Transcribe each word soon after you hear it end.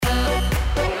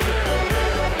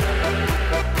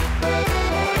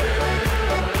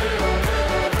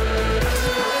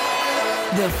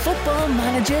Football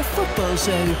Manager Football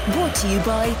Show, brought to you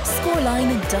by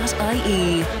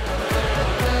Scoreline.ie.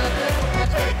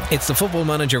 It's the Football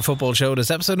Manager Football Show.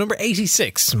 This episode number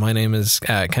 86. My name is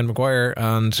Ken McGuire,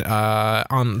 and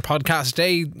on podcast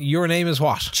day, your name is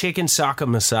what? Chicken Soccer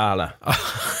Masala.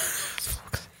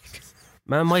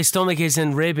 Man, my stomach is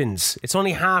in ribbons. It's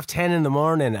only 10:30 in the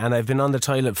morning and I've been on the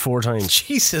toilet 4 times.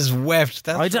 Jesus wept.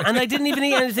 And I didn't even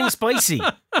eat anything spicy.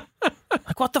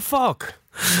 Like, what the fuck?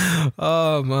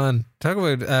 Oh man, talk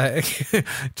about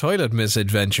toilet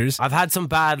misadventures. I've had some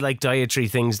bad dietary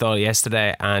things though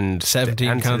yesterday, and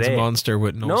 17 cans of Monster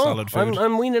with no solid food.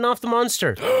 I'm weaning off the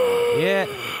Monster. Yeah,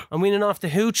 I'm weaning off the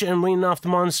hooch and I'm weaning off the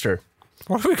Monster.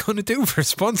 What are we going to do for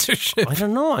sponsorship? I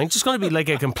don't know. I'm just going to be like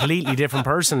a completely different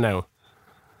person now.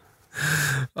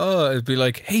 Oh, it'd be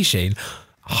like, hey Shane,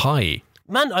 hi.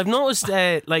 Man, I've noticed,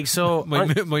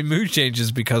 my mood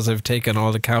changes because I've taken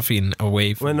all the caffeine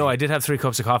away from I did have 3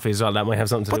 cups of coffee as well. That might have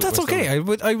something to do with it. But that's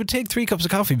okay. I would take 3 cups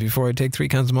of coffee before I take 3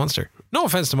 cans of Monster. No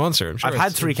offence to Monster. I'm sure I've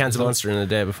had 3 cans of Monster in a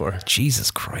day before.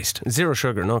 Jesus Christ. 0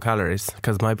 sugar, no calories,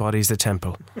 because my body's a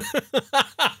temple.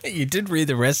 You did read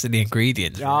the rest of the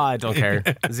ingredients. Oh, I don't care.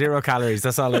 0 calories,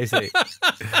 that's all I say.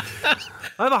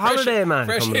 I have a holiday, man.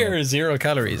 Fresh air is 0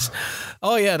 calories.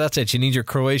 Oh yeah, that's it. You need your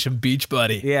Croatian beach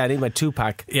body. Yeah, I need my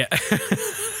 2-pack. Yeah.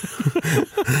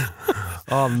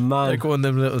 Oh man, like one of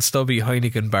them little stubby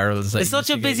Heineken barrels. It's such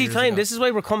a busy time. This is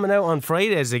why we're coming out on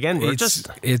Fridays again.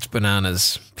 It's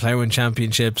bananas. Ploughing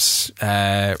championships,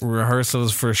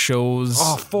 rehearsals for shows.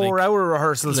 Oh, 4-hour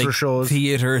rehearsals for shows.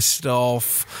 Theatre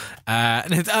stuff.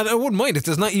 And I wouldn't mind if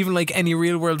there's not even any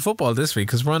real world football this week,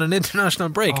 because we're on an international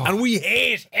break and we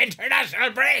hate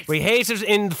international breaks. We hate it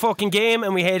in the fucking game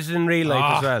and we hate it in real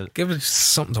life as well. Give it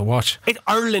something to watch.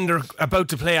 Ireland are about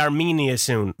to play Armenia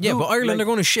soon. Yeah, but Ireland are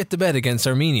going to shit the bed against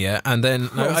Armenia, and then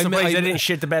I'm surprised I didn't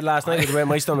shit the bed last night with the way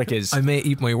my stomach is. I may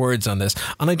eat my words on this,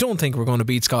 and I don't think we're going to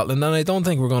beat Scotland, and I don't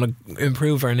think we're going to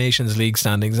improve our Nations League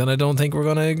standings, and I don't think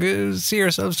we're going to see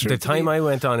ourselves through the time I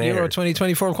went on air Euro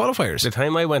 2024 qualifiers. The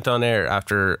time I went on air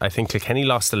after I think Kilkenny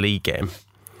lost the league game,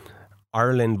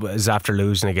 Ireland was after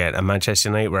losing again and Manchester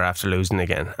United were after losing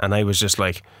again, and I was just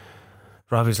like,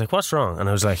 Robbie's like, what's wrong? And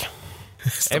I was like,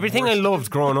 everything I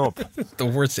loved growing up the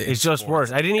worst it's just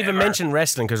worse. I didn't even mention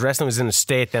wrestling because wrestling was in a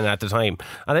state then at the time,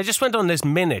 and I just went on this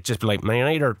minute just be like, Man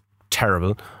United are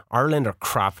terrible, Ireland are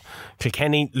crap,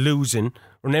 Kilkenny losing,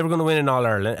 we're never going to win in All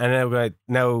Ireland, and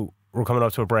now we're coming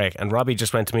up to a break, and Robbie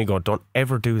just went to me going, don't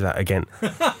ever do that again.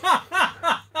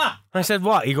 I said,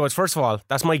 what? He goes, first of all,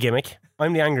 that's my gimmick,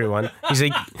 I'm the angry one. He's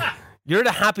like, you're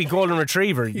the happy golden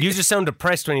retriever. You just sound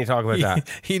depressed when you talk about that.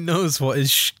 He knows what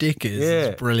his shtick is. Yeah.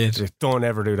 It's brilliant. Don't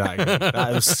ever do that again.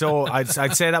 That was so. I'd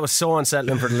say that was so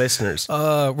unsettling for the listeners.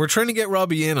 We're trying to get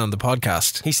Robbie in on the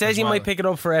podcast. He says he might pick it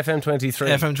up for FM23.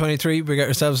 FM23. We got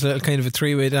ourselves a little kind of a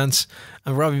 3-way dance,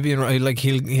 and Robbie being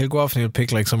he'll go off and he'll pick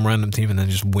some random team and then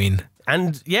just win.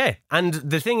 And yeah, and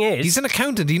the thing is, he's an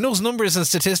accountant. He knows numbers and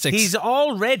statistics. He's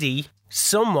already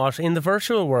somewhat in the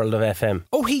virtual world of FM.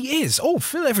 Oh, he is. Oh,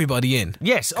 fill everybody in.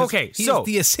 Yes. Okay. He's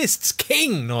the assists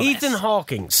king. No Ethan less.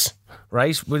 Hawkins,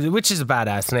 right, which is a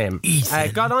badass name,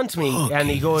 got on to me Hawkins. And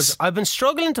he goes, I've been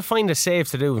struggling to find a save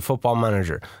to do in Football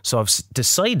Manager, so I've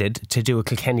decided to do a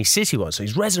Kilkenny City one. So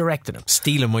he's resurrected him,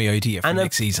 stealing my idea for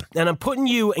next season, and I'm putting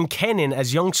you and Ken in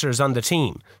as youngsters on the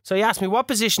team. So he asked me, what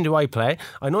position do I play?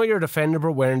 I know you're a defender,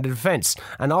 but where in the defence?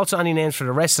 And also any names for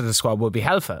the rest of the squad would be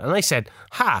helpful. And I said,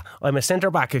 I'm a centre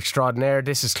back extraordinaire,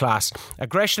 this is class.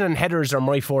 Aggression and headers are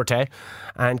my forte,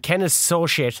 and Ken is so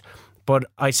shit, but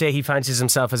I say he fancies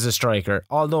himself as a striker,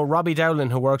 although Robbie Dowling,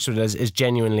 who works with us, is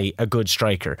genuinely a good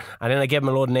striker. And then I gave him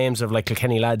a load of names of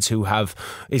Kilkenny lads who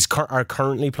are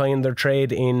currently playing their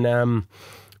trade in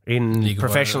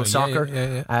professional soccer.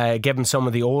 Yeah. Give him some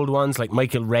of the old ones like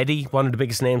Michael Reddy, one of the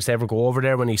biggest names to ever go over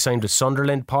there when he signed with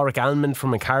Sunderland. Pádraig Almond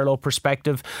from a Carlow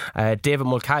perspective. David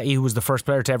Mulcahy, who was the first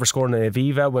player to ever score in an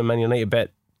Aviva when Man United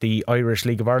bet the Irish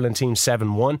League of Ireland team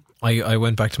 7-1. I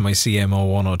went back to my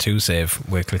CMO 102 save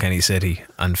with Kilkenny City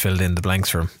and filled in the blanks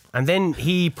for him. And then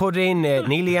he put in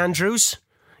Neely Andrews.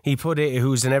 He put in,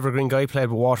 who's an evergreen guy, played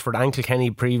with Waterford and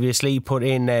Kilkenny previously. He put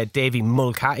in Davy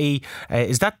Mulcahy.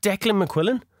 Is that Declan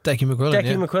McQuillan? Declan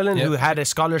McQuillan, who had a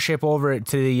scholarship over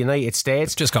to the United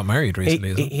States. Just got married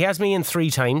recently. He has me in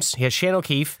 3 times. He has Shane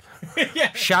O'Keefe,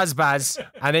 Shaz Baz,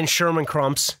 and then Sherman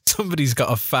Crumps. Somebody's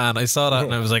got a fan. I saw that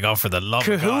and I was like, oh, for the love of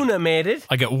God. Kahuna made it.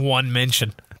 I get one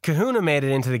mention. Kahuna made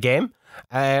it into the game.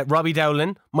 Robbie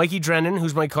Dowling, Mikey Drennan,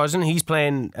 who's my cousin, he's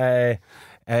playing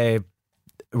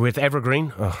with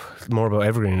Evergreen. More about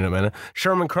Evergreen in a minute.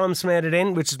 Sherman Crumps made it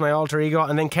in, which is my alter ego,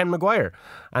 and then Ken Maguire.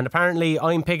 And apparently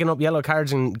I'm picking up yellow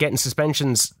cards and getting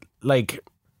suspensions like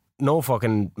no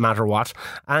fucking matter what.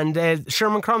 And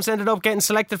Sherman Crumps ended up getting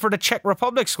selected for the Czech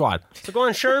Republic squad. So go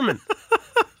on, Sherman.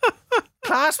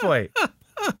 Class boy.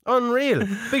 Unreal.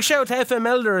 Big shout out to FM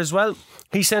Elder as well.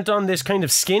 He sent on this kind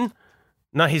of skin.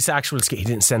 Not his actual skin. He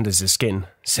didn't send us his skin.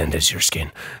 Send us your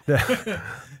skin.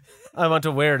 I want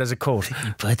to wear it as a coat.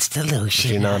 He puts the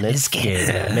lotion on his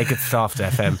skin. Make it soft,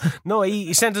 FM. No,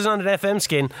 he sent us on an FM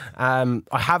skin. I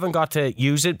haven't got to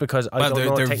use it because I don't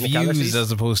know technicalities. Views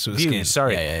as opposed to a skin.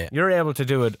 Sorry. Yeah. You're able to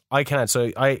do it. I can't.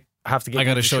 So I have to get. I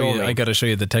got to show you. I got to show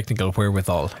you the technical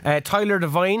wherewithal. Tyler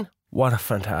Devine. What a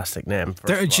fantastic name.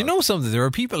 Do you know something? There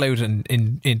are people out in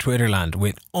Twitterland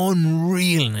with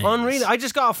unreal names. Unreal. I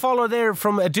just got a follow there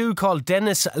from a dude called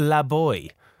Dennis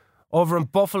Laboy over in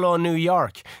Buffalo, New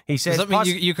York. He says, does that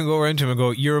mean you can go around to him and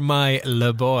go, "You're my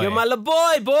Laboy. You're my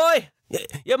Laboy, boy.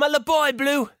 You're my Laboy,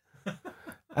 Blue."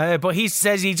 But he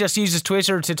says he just uses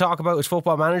Twitter to talk about his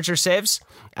Football Manager saves.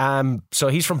 So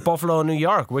he's from Buffalo, New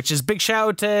York, which is big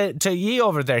shout out to Yee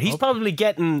over there. He's probably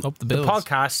getting up the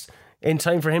podcast in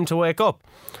time for him to wake up.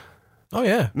 Oh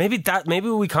yeah, maybe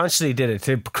we consciously did it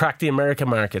to crack the American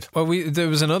market. Well, there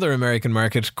was another American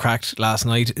market cracked last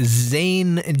night.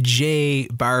 Zane J.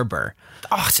 Barber.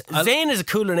 Oh, Zane is a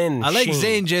cooler name. I like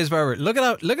Zane J. Barber. Look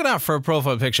at that for a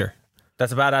profile picture.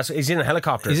 That's a badass. He's in a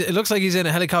helicopter. It looks like he's in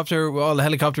a helicopter with all the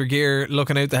helicopter gear,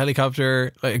 looking out the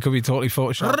helicopter. Like it could be totally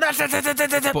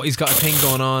photoshopped. But he's got a thing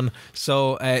going on.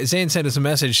 So Zane sent us a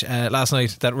message last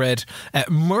night that read,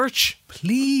 merch,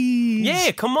 please. Yeah,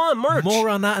 come on, merch. More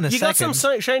on that in a second. You got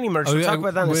some shiny merch. We'll talk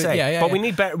about that in a second. Yeah, but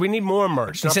we need more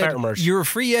merch, not better merch. Your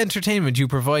free entertainment you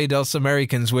provide us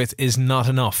Americans with is not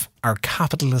enough. Our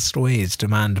capitalist ways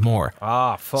demand more.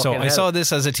 Ah, fucking So hell. I saw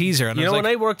this as a teaser. And you I know, was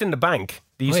when I worked in the bank,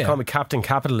 they used to call me Captain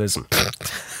Capitalism.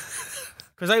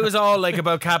 Because I was all like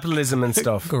about capitalism and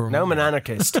stuff. Now I'm an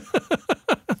anarchist.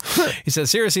 He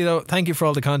says, seriously though, thank you for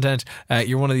all the content.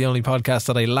 You're one of the only podcasts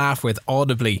that I laugh with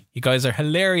audibly. You guys are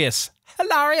hilarious.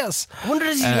 Hilarious. I wonder,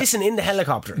 does he listen in the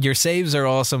helicopter? Your saves are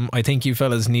awesome. I think you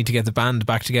fellas need to get the band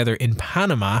back together in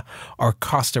Panama or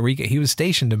Costa Rica. He was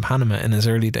stationed in Panama in his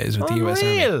early days with the US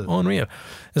Army. Unreal.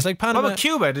 It's like Panama. What about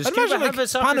Cuba? Does Cuba have a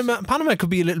soccer? Panama could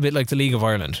be a little bit like the League of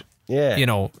Ireland. Yeah. You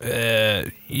know,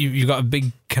 you've got a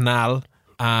big canal.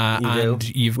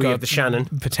 You've got the Shannon.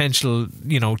 Potential,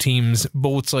 teams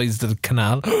both sides of the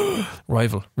canal.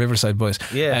 Rival Riverside boys.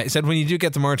 Yeah. He said when you do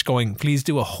get the merch going, please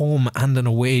do a home and an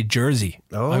away jersey.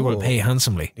 I will pay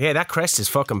handsomely. Yeah, that crest is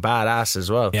fucking badass as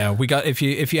well. Yeah, we got if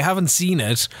you haven't seen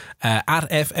it at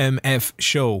FMF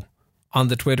Show on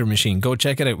the Twitter machine, go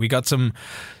check it out. We got some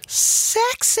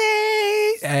sexy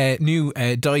new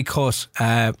die cut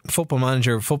Football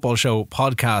Manager Football Show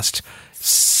podcast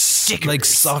stickers, like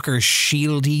soccer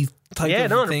shieldy type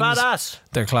of things. They're badass.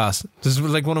 They're class. This is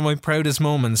like one of my proudest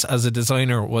moments as a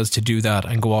designer was to do that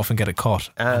and go off and get it cut.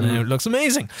 And it looks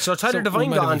amazing. So Tyler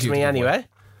Devine got onto me anyway.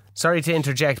 Sorry to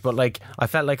interject, but I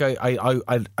felt like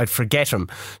I'd forget him.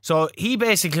 So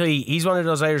he's one of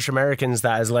those Irish Americans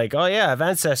that is like, oh yeah, I have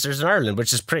ancestors in Ireland,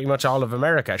 which is pretty much all of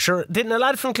America. Sure, didn't a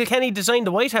lad from Kilkenny design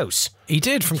the White House? He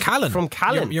did, from Callan. From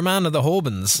Callan. Your man of the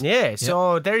Hobans. Yeah,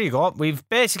 so there you go. We've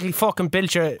basically fucking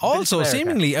built your... Also,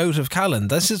 seemingly out of Callan.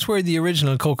 This is where the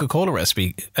original Coca-Cola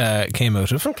recipe came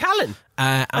out of. From Callan?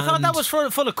 I thought that was full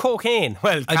of cocaine.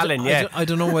 Well, Callan, I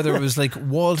don't know whether it was like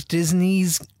Walt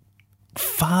Disney's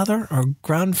father or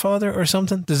grandfather or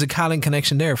something. There's a Callan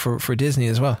connection there for Disney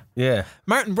as well. Yeah.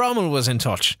 Martin Brommel was in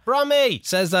touch. Brommy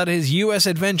says that his US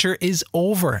adventure is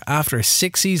over after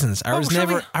 6 seasons.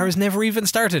 Ours never even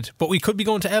started, but we could be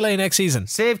going to LA next season.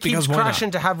 Save keeps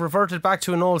crashing to have reverted back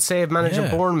to an old save manager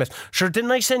Bournemouth. Sure,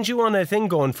 didn't I send you on a thing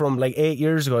going from like 8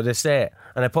 years ago this day?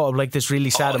 And I put up like this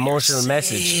really sad emotional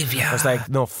message. I was like,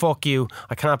 no, fuck you.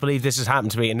 I can't believe this has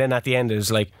happened to me. And then at the end it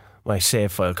was like, my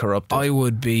save file corrupted. I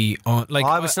would be on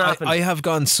I was snapping. I have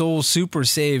gone so super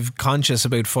save conscious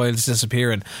about files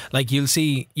disappearing. Like you'll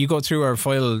see, you go through our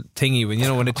file thingy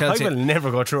when it tells you. I will never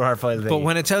go through our file thingy. But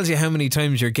when it tells you how many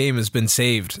times your game has been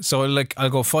saved, so I'll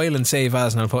go file and save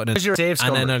as, and I'll put it in.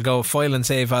 And then I'll go file and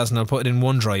save as, and I'll put it in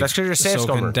OneDrive. That's because you're save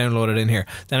so I can download it in here.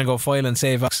 Then I go file and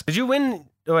save as. Did you win?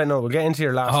 Oh, no, we'll get into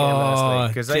your last game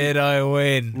last night. Did I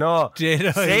win? No. Did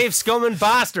I? Save scumming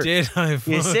bastard. Did I?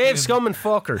 You save scumming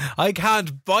fucker. I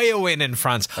can't buy a win in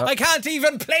France. I can't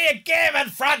even play a game in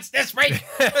France this week.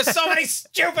 There's so many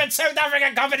stupid South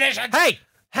African competitions.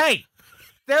 Hey.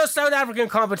 Those South African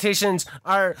competitions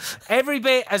are every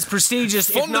bit as prestigious,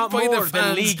 if not more,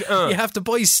 than League 1. You have to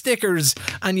buy stickers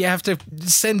and you have to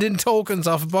send in tokens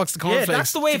off a box of cornflakes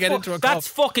that's the way to get into a cup. That's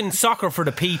fucking soccer for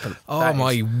the people. Oh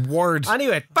my word.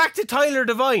 Anyway, back to Tyler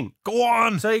Devine. Go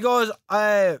on. So he goes,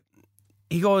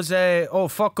 he goes, oh,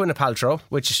 fuck Gwyneth Paltrow,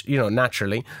 which,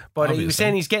 naturally. But he was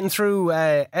saying he's getting through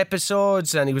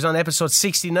episodes, and he was on episode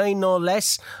 69, no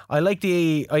less. I like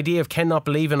the idea of Ken not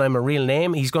believing I'm a real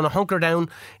name. He's going to hunker down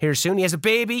here soon. He has a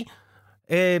baby.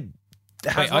 Wait,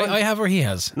 I have or he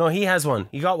has? No, he has one.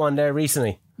 He got one there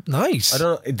recently. Nice. I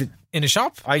don't know. In a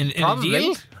shop? In a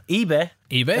deal? eBay.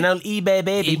 eBay? An old eBay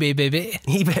baby. eBay baby.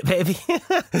 eBay baby.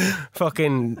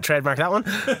 Fucking trademark that one.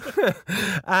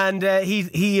 And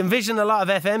he envisioned a lot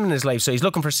of FM in his life, so he's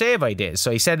looking for save ideas.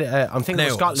 So he said, I'm thinking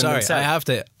of Scotland. Sorry, myself. I have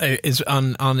to. It's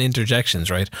on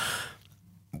interjections, right?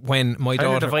 When my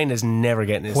Tyler daughter Devine is never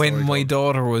getting his when story my told.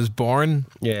 daughter was born,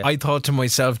 I thought to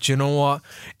myself, do you know what?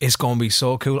 It's going to be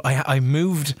so cool. I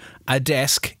moved a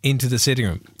desk into the sitting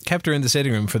room, kept her in the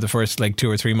sitting room for the first 2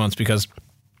 or 3 months because,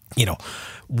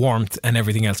 warmth and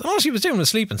everything else. All she was doing was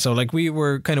sleeping. So we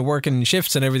were kind of working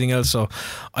shifts and everything else. So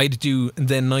I'd do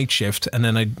then night shift and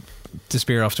then I'd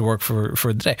disappear off to work for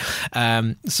the day.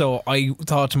 So I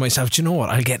thought to myself, do you know what?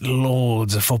 I'll get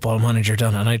loads of Football Manager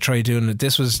done. And I tried doing it.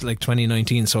 This was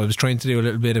 2019. So I was trying to do a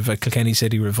little bit of a Kilkenny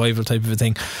City revival type of a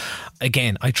thing.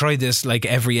 Again, I tried this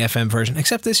every FM version,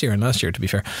 except this year and last year, to be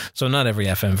fair. So not every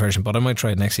FM version, but I might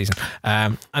try it next season.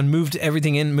 And moved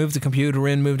everything in, moved the computer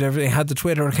in, moved everything, had the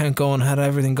Twitter account going, had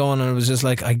everything going, and it was just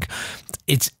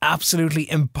it's absolutely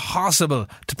impossible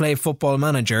to play Football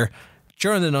Manager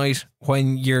during the night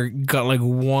when you're got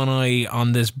one eye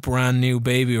on this brand new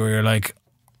baby, where you're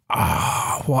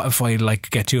what if I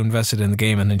get too invested in the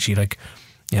game and then she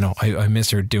I miss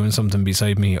her doing something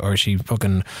beside me, or she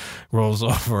fucking rolls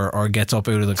over or gets up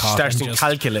out of the cot, starts in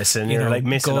calculus, and you're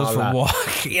missing goes all for that.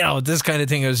 a walk. This kind of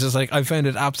thing. I was just I found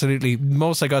it absolutely.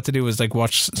 Most I got to do was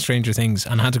watch Stranger Things,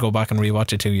 and had to go back and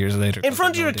rewatch it 2 years later. In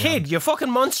front of your kid, you fucking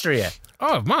monster, you.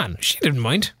 Oh man, she didn't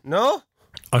mind. No.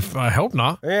 I hope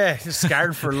not. Yeah, she's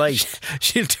scarred for life.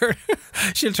 She'll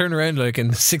turn around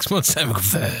in 6 months time.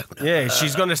 Yeah,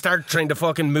 she's going to start trying to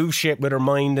fucking move shit with her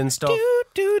mind and stuff.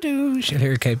 Do. She'll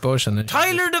hear Kate Bush and then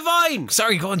Tyler Devine.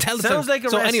 Sorry, go and tell the Sounds like a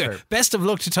wrestler. Anyway, best of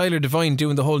luck to Tyler Devine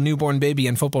doing the whole newborn baby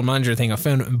and Football Manager thing. I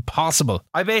found it impossible.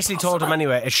 I basically told him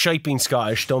anyway, it's shite being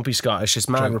Scottish, don't be Scottish, it's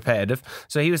mad repetitive.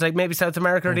 So he was like, maybe South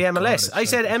America or the MLS. I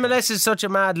said, MLS is such a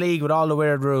mad league with all the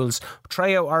weird rules.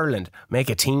 Try out Ireland, make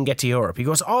a team get to Europe. He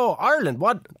goes, oh, Ireland,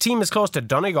 what team is close to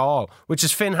Donegal, which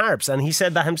is Finn Harps? And he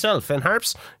said that himself. Finn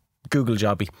Harps, Google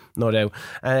jobby, no doubt.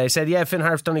 And I said, yeah, Finn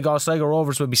Harps, Donegal, Sligo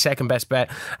Rovers would be second best bet.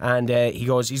 And he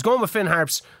goes, he's going with Finn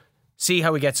Harps, see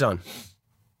how he gets on.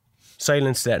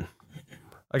 Silence then.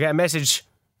 I get a message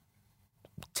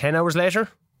 10 hours later.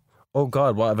 Oh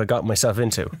God, what have I got myself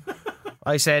into?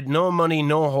 I said, no money,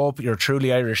 no hope, you're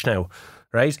truly Irish now.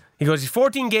 Right? He goes, he's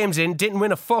 14 games in, didn't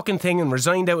win a fucking thing, and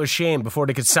resigned out of shame before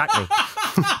they could sack me.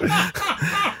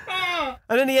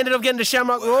 And then he ended up getting the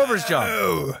Shamrock Rovers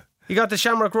job. He got the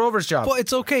Shamrock Rovers job. But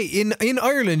it's okay. In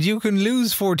Ireland, you can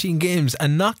lose 14 games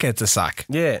and not get the sack.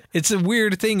 Yeah. It's a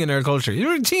weird thing in our culture.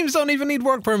 Teams don't even need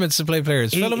work permits to play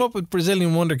players. Fill them up with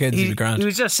Brazilian wonder kids to be grand. He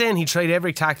was just saying he tried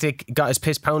every tactic, got the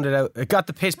piss pounded out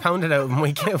of him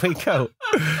week in, week out.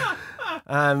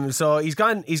 So he's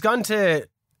gone to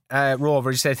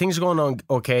Rovers. He said things are going on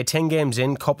okay. 10 games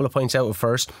in, couple of points out at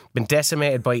first. Been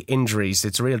decimated by injuries.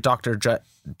 It's a real Dr.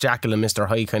 Jekyll and Mr.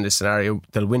 Hyde kind of scenario.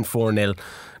 They'll win 4-0,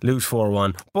 lose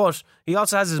 4-1. But he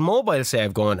also has his mobile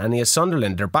save going, and he has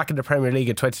Sunderland. They're back in the Premier League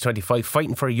in 2025,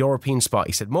 fighting for a European spot.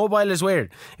 He said mobile is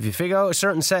weird. If you figure out a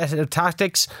certain set of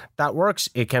tactics that works,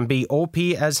 it can be OP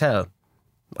as hell.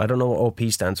 I don't know what OP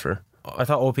stands for. I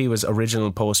thought OP was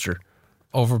original poster.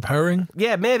 Overpowering?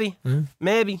 Yeah, maybe.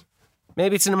 Maybe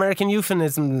it's an American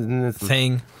euphemism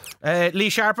thing. Lee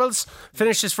Sharples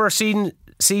finished his first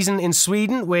season in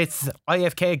Sweden with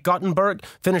IFK Gothenburg.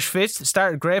 Finished fifth,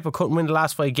 started great but couldn't win the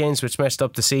last 5 games, which messed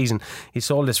up the season. He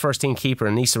sold his first team keeper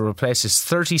and needs to replace his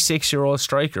 36-year-old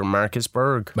striker Marcus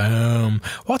Berg. Boom.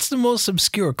 What's the most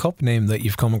obscure cup name that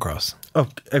you've come across? Oh,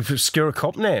 obscure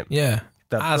cup name? Yeah.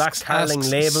 The Black Carling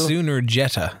Label. Sooner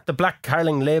Jetta. The Black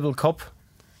Carling Label Cup,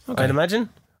 okay. I'd imagine.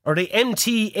 Or the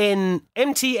MTN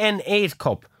 8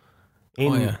 Cup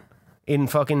in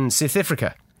fucking South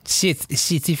Africa.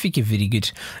 South Africa, very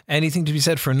good. Anything to be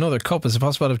said for another cup? Is it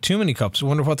possible to have too many cups? I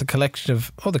wonder what the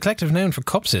collective noun for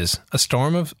cups is. A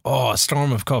storm of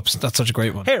cups. That's such a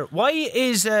great one. Here, why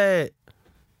is the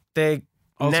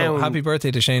also noun... happy birthday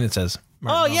to Shane, it says.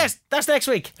 Martin yes, that's next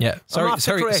week. Yeah,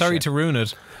 sorry to ruin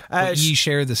it. But ye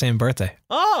share the same birthday.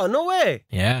 Oh, no way.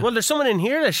 Yeah. Well, there's someone in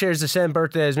here that shares the same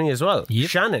birthday as me as well. Yep.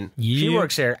 Shannon. Yep. She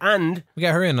works here, and we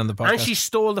get her in on the podcast. And she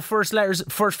stole the first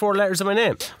 4 letters of my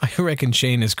name. I reckon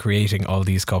Shane is creating all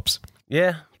these cups.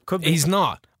 Yeah, could be. He's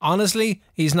not. Honestly,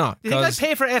 He's not. Do you think I'd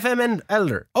pay for FM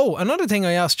Elder? Oh, another thing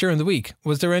I asked during the week,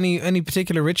 was there any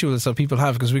particular rituals that people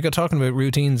have? Because we got talking about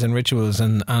routines and rituals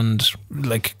and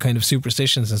like kind of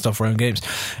superstitions and stuff around games.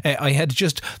 I had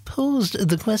just posed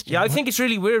the question. Yeah, I think it's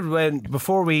really weird when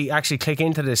before we actually click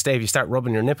into this, Dave, you start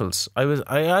rubbing your nipples.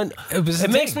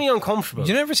 It makes me uncomfortable.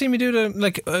 You never see me do that,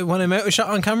 like when I'm out of shot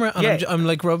on camera and I'm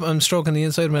like I'm stroking the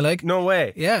inside of my leg. No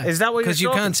way. Yeah, is that what? Because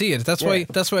you can't see it. That's why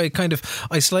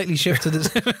I slightly shifted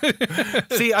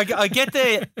it. See, I get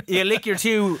you lick your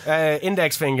two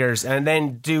index fingers and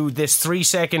then do this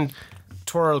 3-second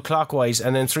twirl clockwise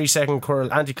and then 3-second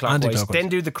twirl anti-clockwise. Then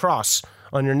do the cross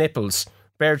on your nipples,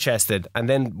 bare chested, and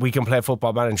then we can play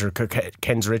Football Manager.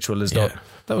 Ken's ritual is done.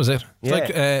 That was it. It's like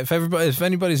if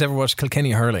anybody's ever watched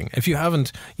Kilkenny hurling, if you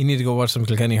haven't, you need to go watch some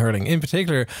Kilkenny hurling. In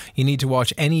particular, you need to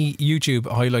watch any YouTube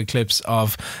highlight clips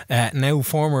of now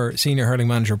former senior hurling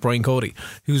manager Brian Cody,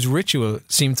 whose ritual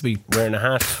seemed to be wearing a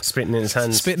hat, spitting in his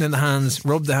hands,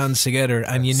 rub the hands together,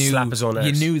 and you knew slap his own arse.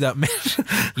 You knew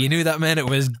that meant it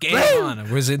was game on. It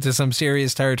was into some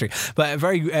serious territory. But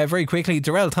very quickly,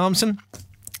 Darrell Thompson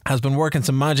has been working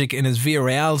some magic in his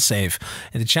Villarreal save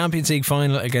in the Champions League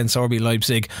final against RB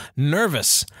Leipzig.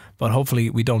 Nervous, but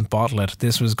hopefully we don't bottle it.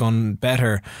 This was gone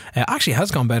better. Actually has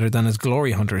gone better than his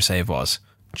Glory Hunter save was.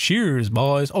 Cheers,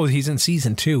 boys. Oh, he's in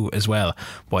season 2 as well,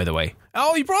 by the way.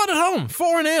 Oh, he brought it home.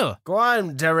 4-0. Go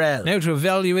on, Darrell. Now to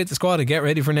evaluate the squad and get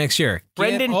ready for next year.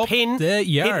 Brendan Pinn hit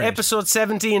episode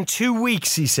 70 in 2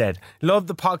 weeks, he said. Love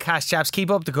the podcast, chaps. Keep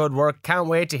up the good work. Can't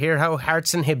wait to hear how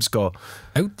Hearts and Hibs go.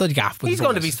 Out the gaff with He's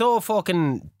going to be so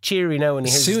fucking cheery now when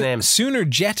he hears his name. Sooner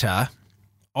Jetta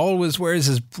always wears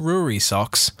his brewery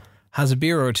socks, has a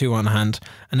beer or two on hand,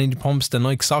 and then he pumps the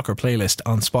Nike soccer playlist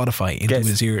on Spotify into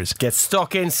his ears. Get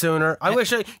stuck in sooner. I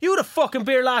wish you had a fucking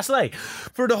beer last night.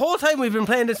 For the whole time we've been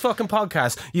playing this fucking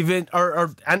podcast, you've been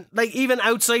and like even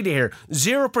outside of here,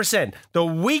 0%. The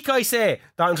week I say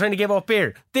that I'm trying to give up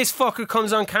beer, this fucker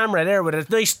comes on camera there with a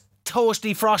nice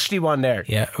toasty frosty one there.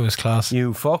 Yeah, it was class.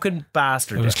 You fucking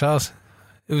bastard. It was class.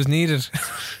 It was needed.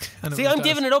 See, I'm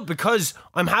giving it up because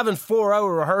I'm having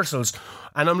 4-hour rehearsals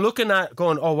and I'm looking at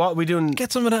going, oh, what are we doing?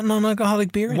 Get some of that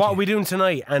non-alcoholic beer. What are we doing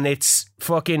tonight? And it's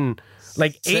fucking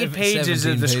like 8 pages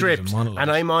of the script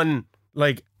and I'm on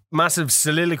like massive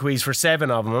soliloquies for 7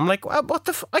 of them. I'm like, what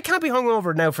the I can't be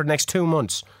hungover now for the next 2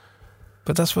 months.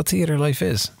 But that's what theatre life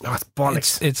is. Oh, it's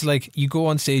bollocks. It's like you go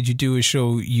on stage, you do a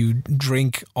show, you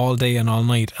drink all day and all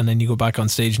night, and then you go back on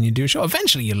stage and you do a show.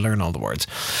 Eventually you'll learn all the words.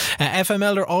 FM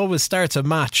Elder always starts a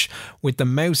match with the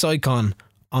mouse icon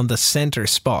on the centre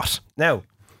spot. Now,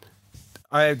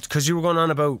 because you were going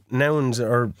on about nouns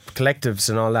or collectives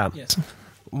and all that. Yes.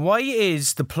 Why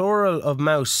is the plural of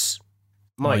mice,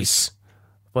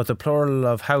 but the plural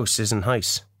of house isn't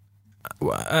heis?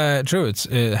 True, it's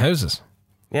houses.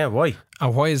 Yeah, why?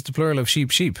 And why is the plural of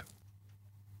sheep?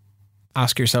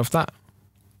 Ask yourself that.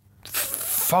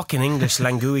 Fucking English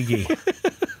languigi.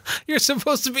 You're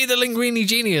supposed to be the linguini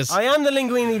genius. I am the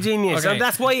linguini genius. Okay. And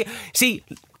that's why, see,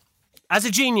 as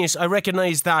a genius, I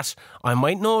recognise that I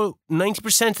might know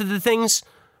 90% of the things,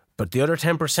 but the other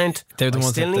 10%, they're the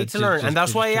ones still need to learn. And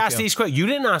that's why I asked these questions. You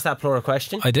didn't ask that plural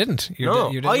question. I didn't.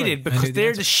 I did, because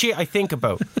they're the shit I think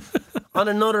about. On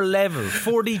another level.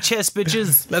 4D chess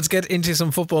bitches. Let's get into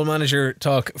some Football Manager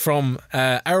talk from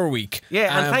our week.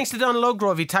 Yeah, and thanks to Don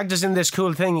Ludgrove, he tagged us in this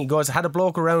cool thing. He goes, I had a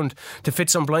bloke around to fit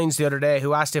some blinds the other day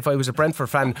who asked if I was a Brentford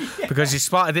fan because he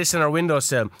spotted this in our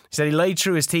windowsill. He said he lied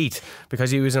through his teeth because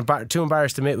he was too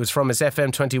embarrassed to admit it was from his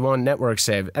FM21 network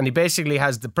save. And he basically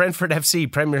has the Brentford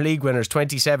FC Premier League winners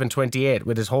 27-28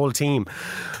 with his whole team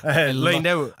lined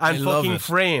out and fucking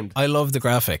framed. I love the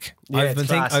graphic. Yeah,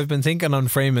 I've been thinking on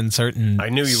framing certain. I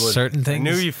knew you would. Certain things. I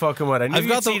knew you fucking would. I knew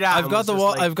you'd see that. I've got the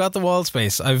wall. I've got the wall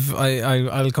space.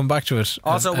 I'll come back to it.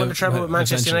 Also, won the treble with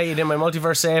Manchester United in my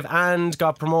multiverse save and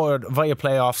got promoted via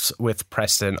playoffs with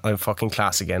Preston. I'm fucking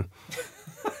class again.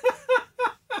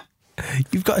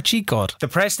 You've got a cheat code. The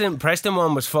Preston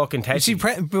one was fucking testy. You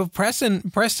see,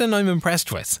 Preston, I'm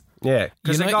impressed with. Yeah,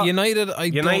 United,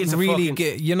 I don't really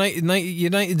get.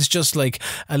 United's just like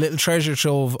a little treasure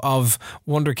trove of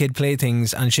Wonder Kid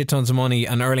playthings and shit tons of money,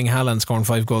 and Erling Haaland scoring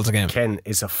 5 goals a game. Ken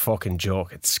is a fucking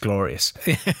joke. It's glorious.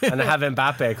 And I have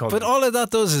Mbappe coming. But all of that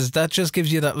does is that just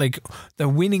gives you that like the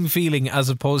winning feeling as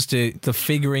opposed to the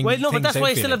figuring. Well, no, but that's why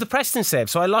I still have the Preston save.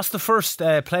 So I lost the first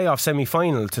playoff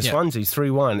semi-final to Swansea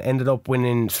 3-1. Ended up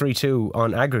winning 3-2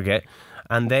 on aggregate,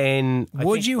 and then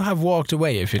would you have walked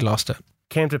away if you'd lost it?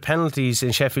 Came to penalties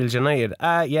in Sheffield United.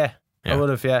 Yeah. I would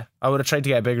have. Yeah, I would have tried to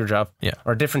get a bigger job. Yeah.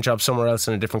 Or a different job somewhere else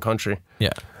in a different country.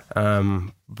 Yeah.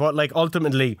 But like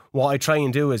ultimately, what I try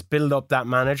and do is build up that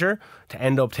manager to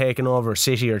end up taking over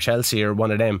City or Chelsea or one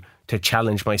of them to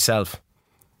challenge myself.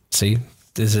 See,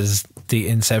 this is the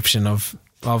inception of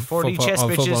 40 football, chess of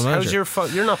bitches. football How's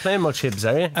manager. you're not playing much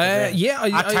Hibs, are you? Yeah,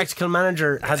 Our tactical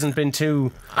manager hasn't been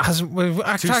too our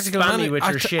tactical spammy with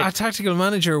your shit. Our tactical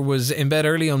manager was in bed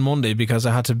early on Monday because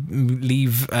I had to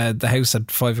leave the house at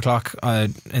 5 o'clock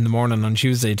in the morning on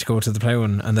Tuesday to go to the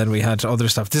ploughing, and then we had other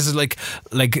stuff. This is like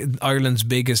Ireland's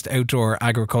biggest outdoor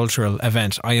agricultural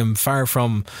event. I am far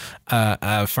from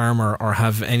a farmer or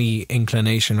have any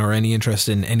inclination or any interest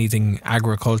in anything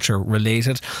agriculture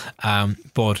related,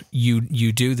 but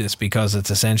you do this because it's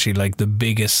essentially like the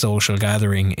biggest social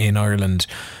gathering in Ireland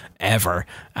ever,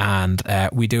 and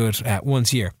we do it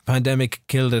once a year. Pandemic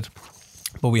killed it,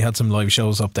 but we had some live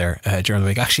shows up there during the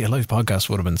week. Actually, a live podcast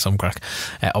would have been some crack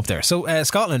up there. So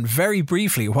Scotland, very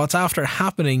briefly, what's after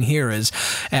happening here is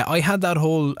I had that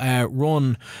whole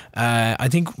run. I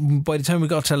think by the time we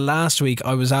got to last week,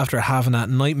 I was after having that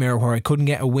nightmare where I couldn't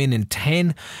get a win in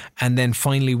 10 and then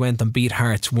finally went and beat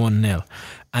Hearts 1-0.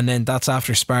 And then that's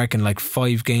after sparking like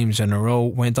 5 games in a row.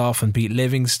 Went off and beat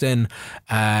Livingston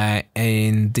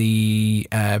in the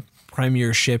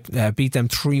Premiership, beat them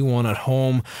 3-1 at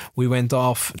home. We went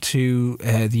off to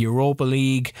the Europa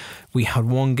League. We had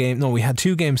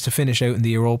 2 games to finish out in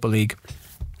the Europa League.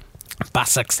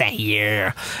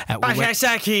 Başakşehir.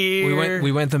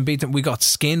 We went and beat them. We got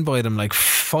skinned by them like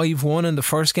 5-1 in the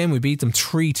first game. We beat them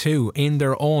 3-2 in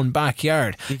their own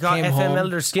backyard. You got FM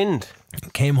Elder skinned.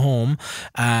 Came home,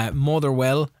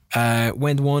 Motherwell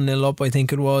went 1-0 up, I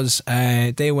think it was.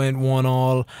 They went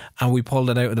 1-1, and we pulled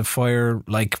it out of the fire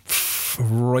like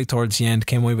right towards the end.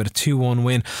 Came away with a 2-1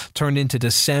 win. Turned into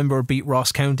December, beat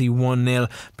Ross County 1-0,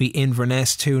 beat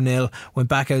Inverness 2-0. Went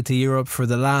back out to Europe for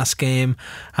the last game.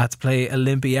 Had to play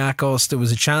Olympiacos. There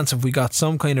was a chance if we got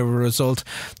some kind of a result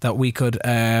that we could,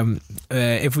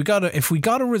 if we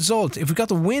got a result, if we got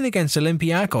the win against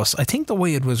Olympiacos, I think the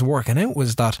way it was working out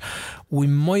was that we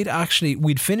might actually,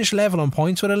 we'd finish level on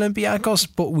points with Olympiacos,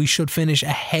 but we should finish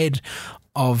ahead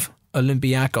of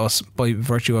Olympiacos by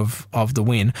virtue of the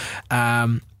win.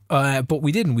 But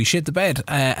we didn't. We shit the bed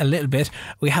a little bit.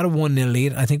 We had a 1-0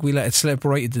 lead. I think we let it slip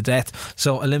right to death.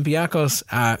 So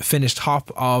Olympiacos finished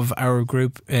top of our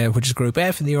group, which is Group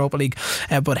F in the Europa League.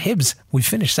 But Hibs, we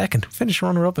finished second. Finished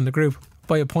runner-up in the group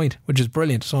by a point, which is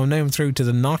brilliant. So I'm now through to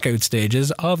the knockout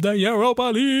stages of the Europa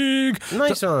League.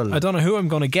 Nice one. I don't know who I'm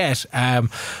going to get,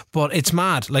 but it's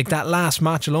mad. Like that last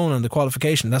match alone on the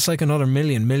qualification, that's like another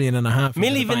million and a half.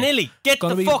 Milli Vanilli, get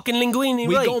the fucking linguini right.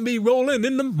 We're going to be rolling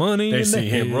in the money. They see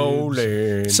him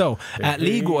rolling. So,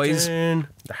 league-wise,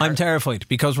 I'm terrified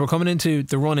because we're coming into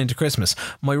the run into Christmas.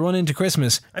 My run into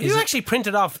Christmas. Have you actually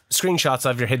printed off screenshots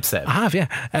of your hip set? I have,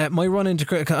 yeah. My run into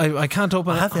I can't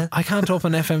open. I can't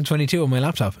open FM22 on my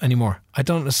laptop anymore. I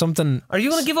don't. Something. Are you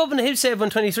going to give up on the hip save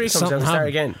when 23 comes out and start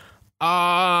again?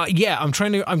 Yeah. I'm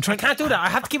trying. I can't do that. I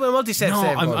have to keep my multi-save. No,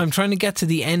 I'm trying to get to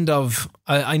the end of.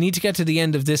 I need to get to the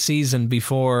end of this season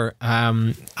before.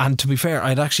 And to be fair,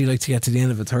 I'd actually like to get to the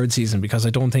end of a third season because I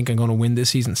don't think I'm going to win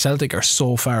this season. Celtic are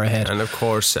so far ahead, and of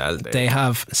course, Celtic. They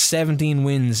have 17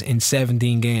 wins in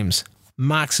 17 games.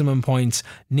 Maximum points.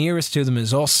 Nearest to them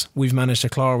is us. We've managed to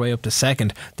claw our way up to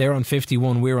second. They're on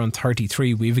 51, we're on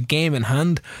 33. We have a game in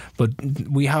hand, but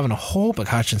we haven't a hope of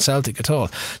catching Celtic at all.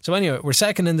 So anyway, we're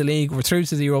second in the league. We're through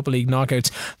to the Europa League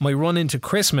knockouts. My run into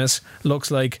Christmas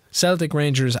looks like Celtic,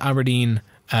 Rangers, Aberdeen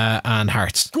and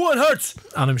Hearts. Go on, Hearts!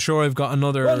 And I'm sure I've got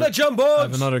another. Well, I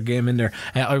have another game in there.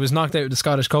 I was knocked out of the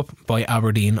Scottish Cup by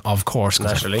Aberdeen, of course.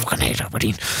 Naturally, I fucking hate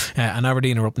Aberdeen. And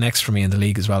Aberdeen are up next for me in the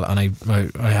league as well, and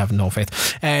I have no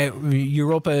faith.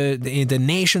 Europa, the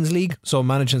Nations League, so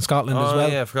managing Scotland as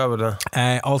well. Yeah, I forgot about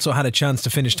that. Also had a chance to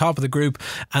finish top of the group,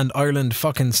 and Ireland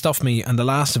fucking stuffed me and the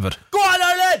last of it. Go on,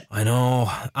 Ireland! I know,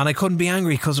 and I couldn't be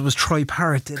angry because it was Troy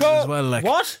Parrott did it as well. Like,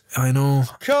 what? I know.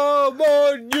 Come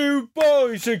on, you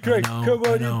boys! Come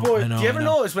on, you boys! Do you ever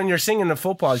notice when you're singing a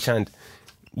football chant,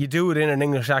 you do it in an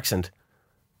English accent?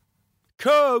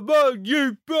 Come on,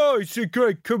 you boys!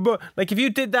 Come on! Like if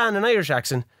you did that in an Irish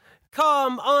accent,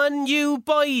 come on, you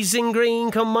boys in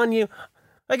green! Come on, you.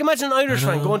 Like imagine an Irish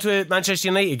fan going to a Manchester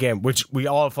United game, which we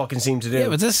all fucking seem to do. Yeah,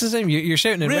 but this is the same. You're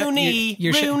shouting at Rooney,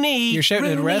 you're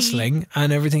shouting at wrestling,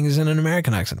 and everything is in an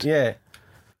American accent. Yeah.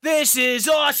 This is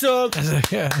awesome.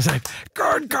 It's like,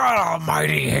 good God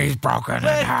Almighty, he's broken in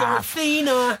half.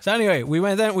 Fina. So anyway, we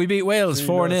went out, we beat Wales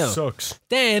 4-0. Sucks.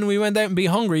 Then we went out and beat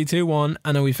Hungary 2-1,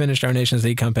 and then we finished our Nations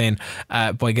League campaign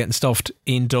by getting stuffed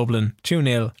in Dublin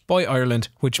 2-0 by Ireland,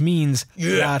 which means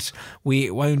that we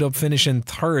wound up finishing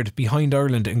third behind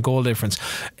Ireland in goal difference.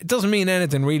 It doesn't mean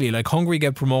anything really. Like, Hungary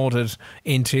get promoted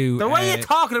into Then what are you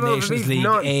talking about? Nations League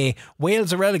A.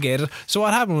 Wales are relegated. So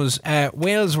what happened was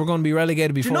Wales were going to be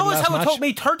relegated before. You know the last how match. it took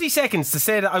me 30 seconds to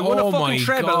say that I won a fucking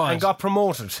treble God. and got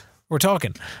promoted? We're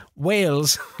talking.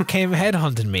 Wales came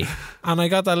headhunting me, and I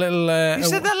got that little. You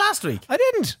said that last week. I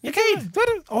didn't. You did.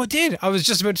 Oh, I did. I was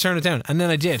just about to turn it down, and then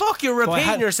I did. Fuck, you're But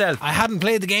repeating yourself. I hadn't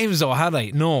played the games though, had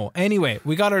I? No. Anyway,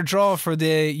 we got our draw for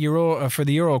the Euro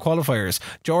qualifiers: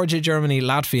 Georgia, Germany,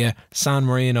 Latvia, San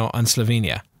Marino, and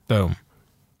Slovenia. Boom.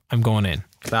 I'm going in.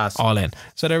 Class. All in.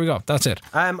 So there we go. That's it.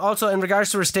 Also, in regards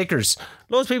to our stickers,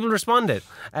 loads of people responded.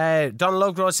 Donald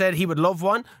Logrow said he would love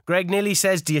one. Greg Nilly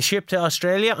says, do you ship to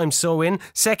Australia? I'm so in.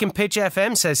 Second Pitch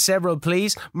FM says, several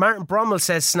please. Martin Brummel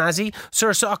says, snazzy.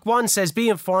 Sir Sock 1 says, be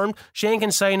informed. Shane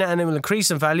can sign it and it will increase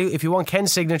in value. If you want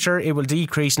Ken's signature, it will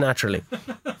decrease naturally.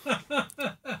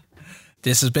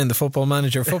 This has been the Football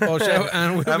Manager Football Show,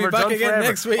 and we'll be back again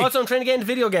next week. Also, I'm trying to get into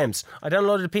video games. I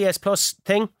downloaded the PS Plus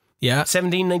thing. Yeah.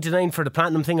 $17.99 for the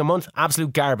platinum thing a month.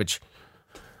 Absolute garbage.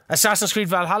 Assassin's Creed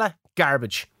Valhalla,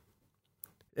 garbage.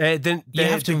 You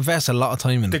have to invest a lot of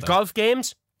time in the golf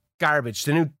games, garbage.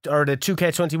 The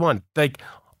 2K21. Like,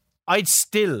 I'd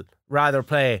still rather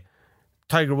play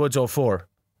Tiger Woods 04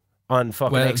 on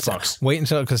fucking Xbox. Wait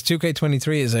until, because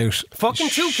 2K23 is out. Fucking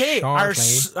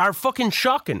 2K are fucking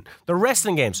shocking. The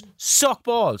wrestling games suck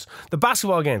balls. The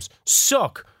basketball games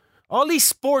suck. All these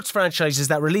sports franchises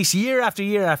that release year after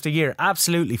year after year,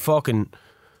 absolutely fucking,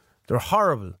 they're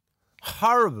horrible.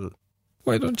 Horrible.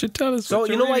 Why don't you tell us? So,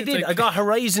 you know what I did? I got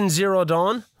Horizon Zero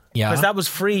Dawn. Yeah. Because that was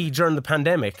free during the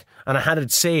pandemic and I had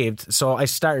it saved, so I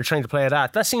started trying to play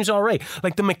that. That seems alright.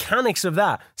 Like, the mechanics of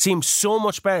that seem so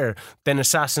much better than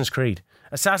Assassin's Creed.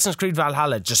 Assassin's Creed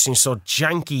Valhalla just seems so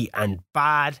janky and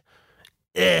bad.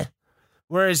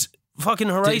 Whereas fucking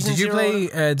Horizon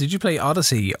Zero... Did you play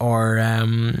Odyssey or...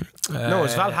 no,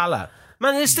 it's Valhalla.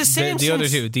 Man, it's the same the other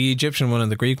two, the Egyptian one and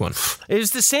the Greek one. It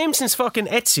was the same since fucking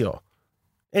Ezio.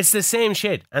 It's the same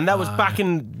shit. And that was back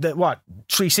in the,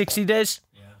 360 days?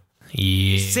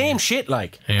 Yeah. Same shit,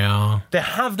 like. Yeah. They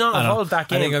have not evolved that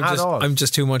game at all. I'm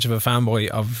just too much of a fanboy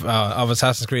of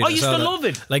Assassin's Creed. I used to love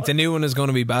it. Like, the new one is going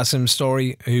to be Basim's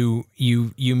story, who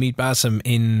you meet Basim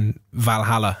in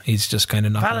Valhalla. He's just kind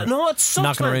of knocking No, it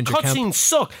sucks, man. Cutscenes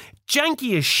suck.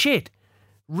 Janky as shit.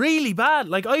 Really bad.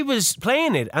 Like, I was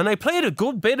playing it, and I played a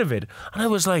good bit of it, and I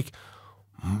was like,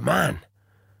 man,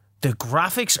 the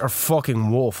graphics are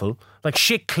fucking woeful. Like,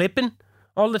 shit clipping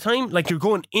all the time. Like, you're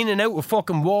going in and out of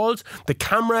fucking walls. The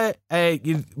camera,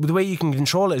 the way you can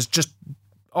control it is just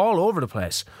all over the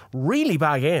place. Really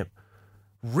bad game.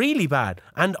 Really bad.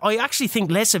 And I actually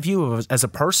think less of you as a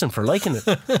person for liking it.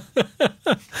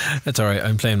 That's alright.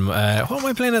 I'm playing what am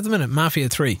I playing at the minute? Mafia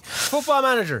 3 Football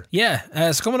Manager. Yeah,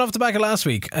 it's coming off the back of last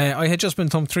week. I had just been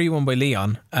thumped 3-1 by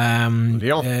Leon.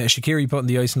 Shaqiri putting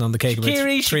the icing on the cake. About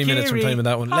 3 minutes from time with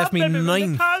that one. Left me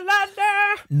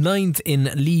ninth in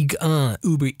Ligue 1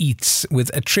 Uber Eats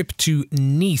with a trip to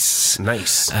Nice.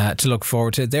 Nice. To look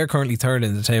forward to. They're currently third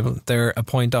in the table. They're a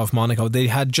point off Monaco. They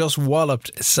had just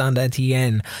walloped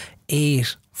Saint-Etienne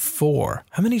 8-4.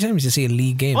 How many times do you see a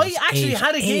league game? I actually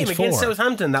had a game against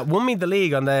Southampton that won me the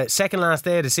league on the second last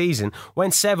day of the season.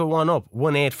 Went 7-1 up,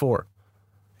 won 8-4.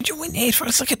 Did you win 8-4?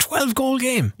 It's like a 12-goal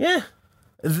game. Yeah.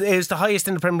 It was the highest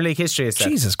in the Premier League history.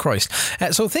 Jesus Christ.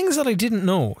 So things that I didn't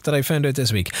know that I found out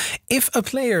this week. If a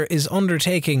player is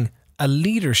undertaking a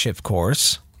leadership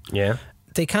course,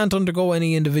 they can't undergo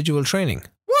any individual training.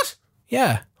 What?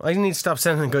 Yeah. I need to stop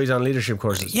sending guys on leadership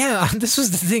courses. Yeah, and this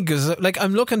was the thing, because like,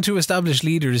 I'm looking to establish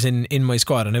leaders in my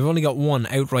squad, and I've only got one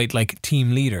outright like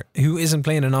team leader who isn't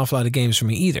playing an awful lot of games for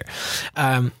me either.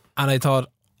 And I thought,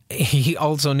 he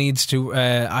also needs to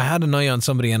I had an eye on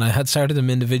somebody, and I had started them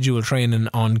individual training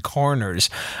on corners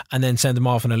and then sent them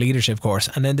off on a leadership course,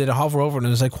 and then did a hover over it, and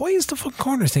I was like, why is the fucking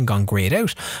corners thing gone grayed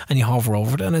out? And you hover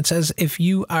over it and it says if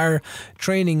you are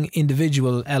training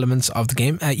individual elements of the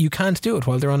game, you can't do it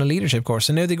while they're on a leadership course.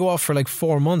 And now they go off for like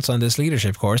 4 months on this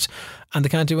leadership course and they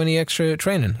can't do any extra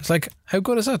training. It's like, how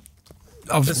good is that?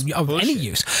 Of any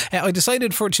use. I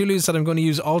decided for Toulouse that I'm going to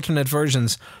use alternate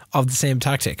versions of the same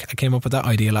tactic. I came up with that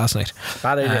idea last night.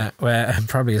 Bad idea.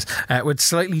 Probably is. With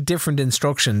slightly different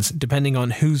instructions depending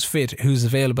on who's fit, who's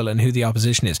available, and who the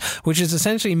opposition is. Which is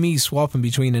essentially me swapping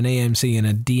between an AMC and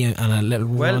a DM and a little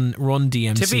run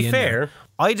DMC. To be fair,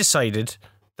 I decided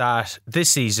that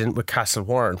this season with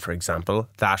Castlewarren, for example,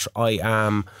 that I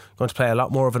am going to play a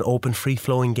lot more of an open,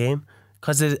 free-flowing game.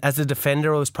 Because as a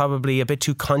defender, I was probably a bit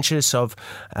too conscious of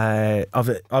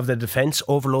the defence,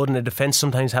 overloading the defence,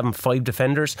 sometimes having 5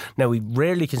 defenders. Now, we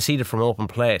rarely conceded from open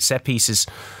play. Set pieces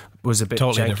was a bit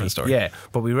totally janky. Different story. Yeah,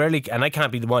 but we rarely, and I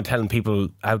can't be the one telling people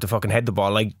how to fucking head the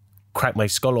ball. I cracked my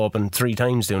skull open 3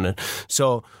 times doing it.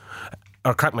 So,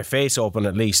 or cracked my face open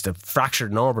at least, a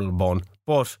fractured an orbital bone.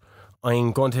 But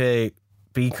I'm going to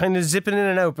be kind of zipping in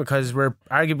and out because we're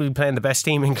arguably playing the best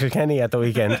team in Kilkenny at the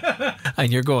weekend.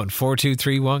 And you're going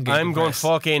 4-2-3-1. I'm going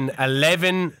fucking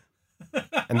 11,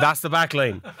 and that's the back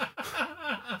line.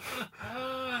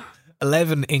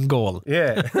 11 in goal.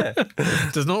 Yeah.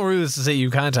 There's no rules to say you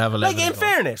can't have 11. Like, in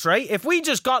fairness, right? If we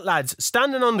just got lads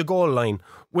standing on the goal line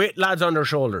with lads on their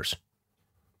shoulders,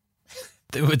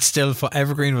 they would still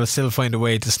Evergreen will still find a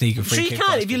way to sneak a free so kick. you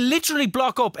can. If you literally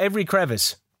block up every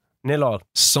crevice, 0-0.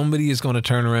 Somebody is going to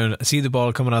turn around, see the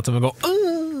ball coming at them, and go,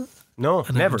 "Ooh!" No,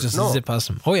 and never. Just no. zip past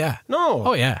them. Oh yeah. No.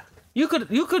 Oh yeah. You could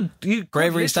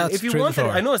Bravery listen, stats if you through the wanted.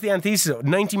 floor. I know it's the antithesis.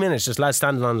 90 minutes, just lads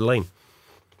standing on the line.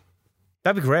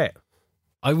 That'd be great.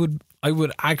 I would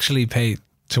actually pay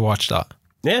to watch that.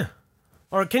 Yeah.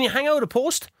 Or can you hang out a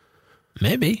post?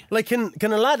 Maybe. Like, can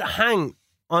a lad hang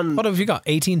on? What have you got?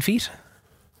 18 feet?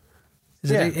 Is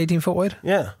it 18 foot wide?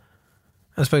 Yeah.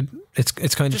 That's about. It's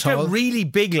kind Just of tall. get really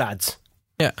big lads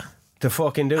Yeah. to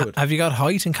fucking do it. Have you got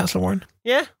height in Castlewarren?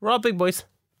 Yeah, we're all big boys.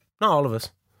 Not all of us,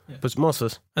 but most of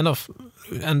us. Enough.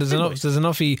 And there's enough. There's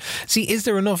enough. See, is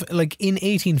there enough? Like in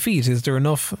 18 feet, is there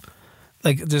enough?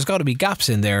 Like, there's got to be gaps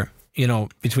in there. You know,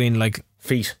 between like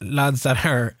Feet. lads that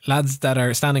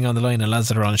are standing on the line and lads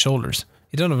that are on shoulders.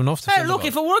 You don't have enough to Hey, fill the look, ball.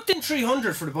 if it worked in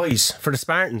 300 for the boys, for the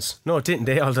Spartans. No, it didn't.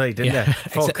 They all died, didn't they?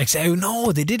 Fuck.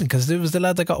 No, they didn't, because there was the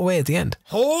lad that got away at the end.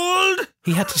 Hold!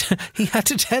 He had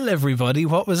to tell everybody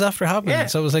what was after happening. Yeah.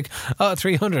 So it was like,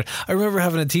 300. I remember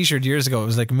having a t-shirt years ago. It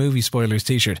was like a movie spoilers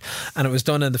t-shirt, and it was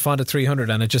done in the font of 300,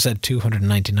 and it just said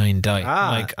 299 died.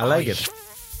 I like it.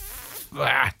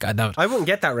 God damn it. I wouldn't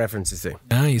get that reference, you see.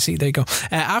 You see, there you go.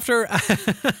 After,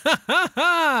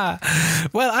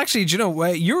 well, actually, do you know,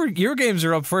 your games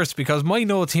are up first, because my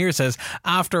notes here says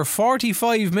after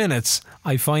 45 minutes,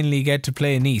 I finally get to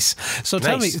play Nice. So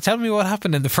Nice. tell me what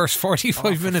happened in the first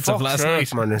 45 minutes of last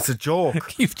night. Man, it's a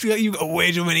joke. You've got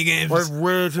way too many games. I have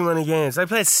way too many games. I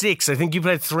played 6. I think you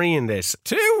played 3 in this.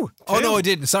 2? Oh no, I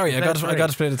didn't. Sorry, I got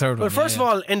to play the third one. Well, first of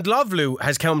all, Ndolvu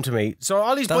has come to me. So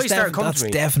all these boys started coming to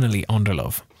me. That's definitely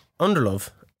Underlove. Underlove.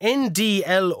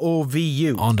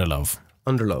 Ndlovu. Underlove.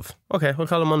 Underlove. Okay, we'll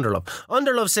call him Underlove.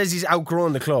 Underlove says he's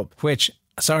outgrown the club. Which,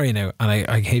 sorry now, and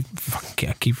I keep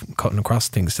cutting across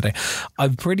things today.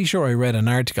 I'm pretty sure I read an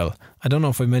article. I don't know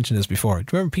if I mentioned this before. Do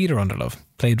you remember Peter Underlove?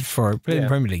 Played in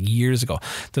Premier League years ago.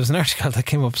 There was an article that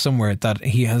came up somewhere that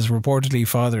he has reportedly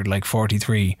fathered like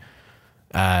 43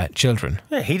 children.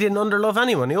 Yeah, he didn't underlove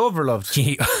anyone. He overloved.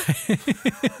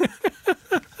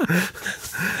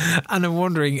 And I'm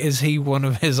wondering, is he one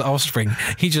of his offspring?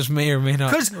 He just may or may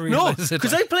not.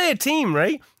 Because I play a team,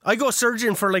 right? I go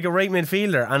searching for like a right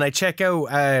midfielder, and I check out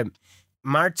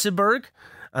Martzburg,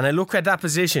 and I look at that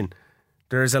position.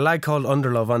 There's a lad called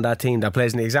Underlove on that team that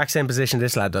plays in the exact same position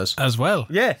this lad does. As well.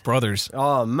 Yeah. Brothers.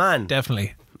 Oh, man.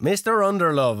 Definitely. Mr.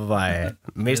 Underlove,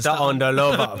 Mr.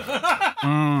 Underlove.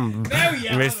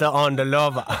 Mr.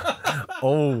 Underlove.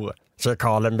 Oh, they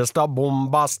call him Mr.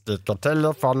 Bombastic, the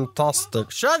telefantastic.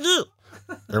 Shaggy!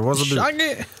 It was a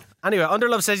Shaggy! Anyway,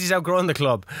 Underlove says he's outgrown the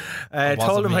club.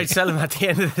 Told him I'd sell him at the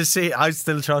end of the season. I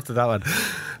still trusted that one.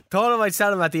 Told him I'd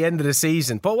sell him at the end of the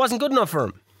season, but it wasn't good enough for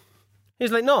him.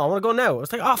 He's like, no, I want to go now. I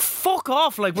was like, oh, fuck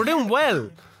off. Like, we're doing well.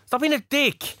 Stop being a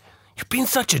dick. You're being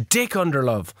such a dick,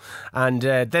 Underlove. And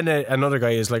then another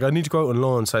guy is like, I need to go out on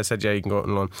loan. So I said, yeah, you can go out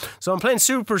on loan. So I'm playing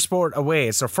Super Sport away.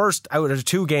 It's our first out of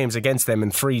 2 games against them in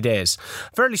 3 days.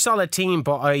 Fairly solid team,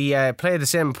 but I play the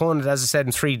same opponent, as I said,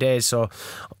 in 3 days. So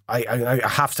I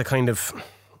have to kind of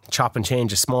chop and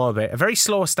change a small bit. A very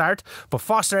slow start, but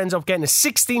Foster ends up getting his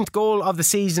 16th goal of the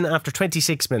season after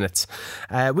 26 minutes.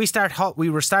 We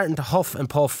were starting to huff and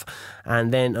puff,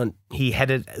 and then he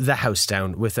headed the house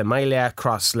down with a Malia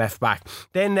cross left back.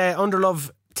 Then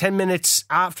Underlove, 10 minutes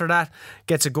after that,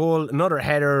 gets a goal, another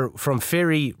header from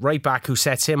Ferry right back, who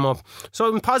sets him up. So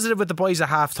I'm positive with the boys at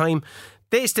half time.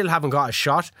 They still haven't got a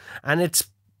shot, and it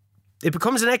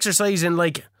becomes an exercise in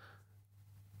like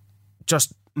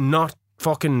just not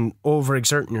fucking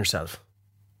overexerting yourself.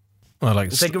 Well, like,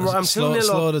 it's like I'm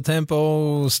slow the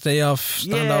tempo, stay off,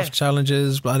 stand off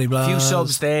challenges, blah blah blah. Few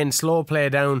subs then, slow play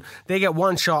down. They get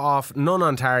one shot off, none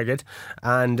on target,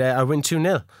 and I win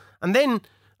 2-0. And then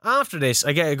After this,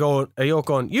 I get a yoke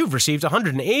going, you've received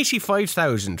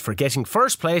 185,000 for getting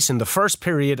first place in the first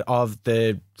period of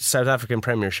the South African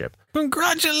Premiership.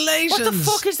 Congratulations. What the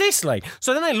fuck is this like?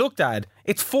 So then I looked at it.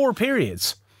 It's 4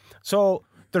 periods. So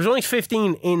there's only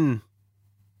 15 in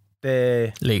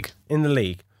the league.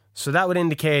 So that would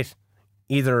indicate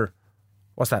either,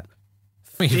 what's that?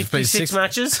 56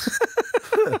 matches?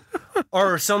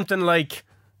 Or something like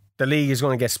the league is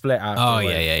going to get split after. Oh,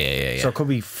 yeah. So it could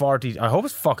be 40. I hope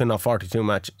it's fucking not 42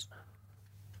 matches.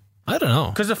 I don't know.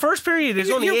 Because the first period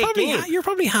is only 8 games. You're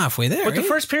probably halfway there. But the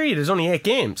first period is only 8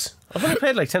 games. I've only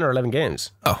played like 10 or 11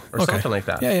 games. Oh, or something like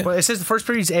that. Yeah. But it says the first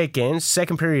period is 8 games,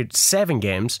 second period 7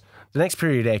 games, the next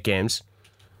period 8 games,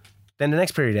 then the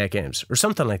next period 8 games, or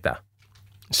something like that.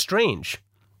 Strange.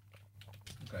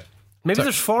 Maybe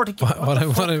there's 40.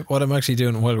 What I'm actually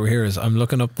doing while we're here is I'm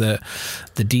looking up the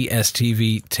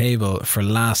DSTV table for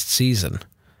last season.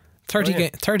 30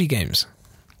 games. 30 games?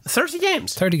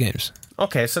 30 games.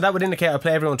 Okay, so that would indicate I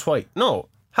play everyone twice. No.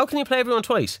 How can you play everyone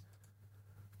twice?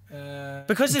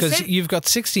 Because you've got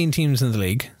 16 teams in the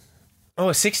league.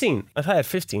 Oh, 16. I thought I had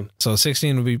 15. So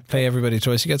 16 would be play everybody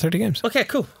twice. You get 30 games. Okay,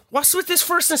 cool. What's with this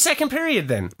first and second period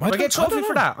then? I get a trophy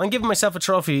for that. I'm giving myself a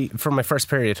trophy for my first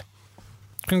period.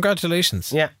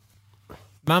 Congratulations. Yeah.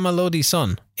 Mama Lodi's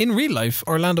son. In real life,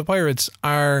 Orlando Pirates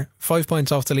are 5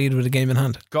 points off the lead with a game in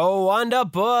hand. Go on the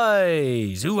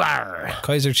boys. Ooh-ar.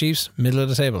 Kaiser Chiefs, middle of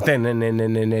the table.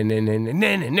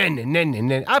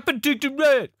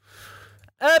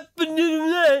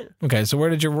 Okay, so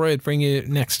where did your riot bring you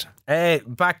next?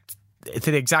 Back to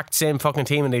the exact same fucking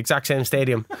team in the exact same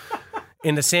stadium.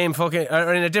 In the same fucking,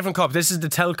 or in a different cup. This is the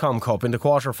Telcom Cup in the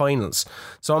quarterfinals.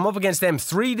 So I'm up against them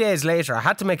 3 days later. I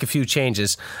had to make a few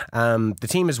changes. The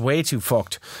team is way too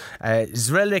fucked.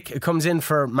 Zrelik comes in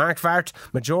for Mark Vart.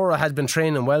 Majora has been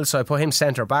training well, so I put him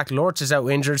centre back. Lortz is out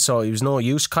injured, so he was no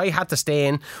use. Kai had to stay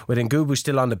in with Ngubu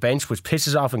still on the bench, which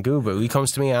pisses off Ngubu. He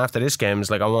comes to me after this game,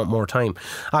 he's like, I want more time.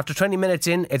 After 20 minutes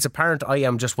in, it's apparent I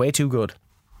am just way too good.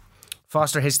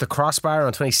 Foster hits the crossbar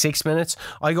on 26 minutes.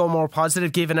 I go more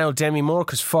positive, giving out Demi Moore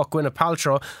because fuck Gwyneth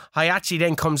Paltrow. Hayachi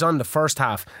then comes on the first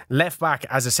half, left back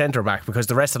as a centre back because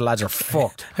the rest of the lads are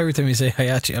fucked. Every time you say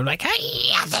Hayachi, I'm like,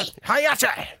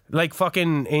 Hayachi! Like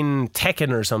fucking in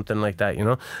Tekken or something like that, you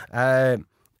know?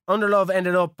 Underlove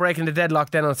ended up breaking the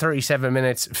deadlock then on 37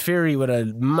 minutes. Fury with a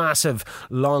massive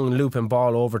long looping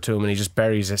ball over to him and he just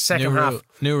buries it. Second half.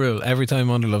 New rule. Every time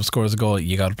Underlove scores a goal,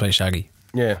 you got to play Shaggy.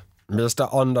 Yeah.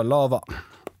 Mr. Underlover.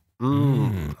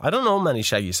 I don't know many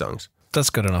Shaggy songs. That's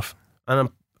good enough. And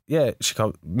she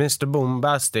called Mr.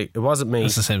 Boombastic. It wasn't me.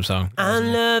 It's the same song.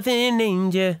 I'm loving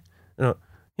angel. No,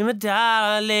 you're my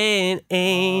darling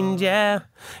angel.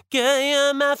 Girl,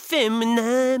 you're my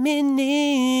feminine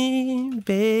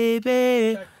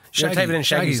baby. You're typing in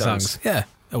Shaggy songs. Yeah,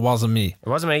 it wasn't me. It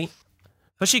wasn't me.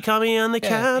 But she called me on the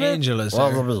counter. Angel is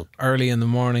there. Early in the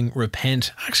morning.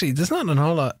 Repent. Actually, there's not a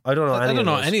whole lot. I don't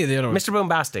know any of the other ones. Mr.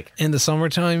 Boombastic. In the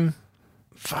summertime.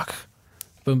 Fuck.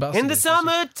 Boombastic. In the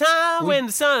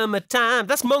summertime.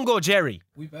 That's Mungo Jerry.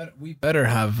 We better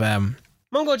have.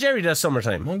 Mungo Jerry does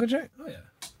summertime. Mungo Jerry? Oh, yeah.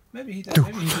 Maybe he did a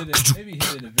version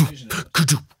of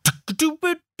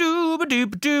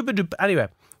it. Anyway,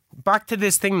 back to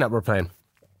this thing that we're playing.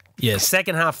 Yes.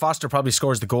 Second half, Foster probably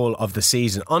scores the goal of the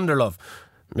season. Underlove.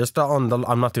 Mr. Underlove.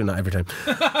 I'm not doing that every time.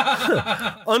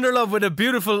 Underlove with a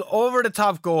beautiful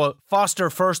over-the-top goal. Foster,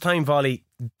 first-time volley,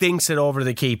 dinks it over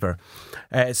the keeper.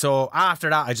 So after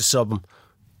that, I just sub him.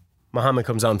 Mohammed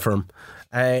comes on for him.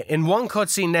 In one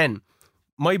cutscene then,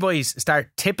 my boys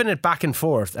start tipping it back and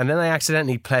forth, and then I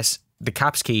accidentally press the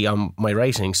caps key on my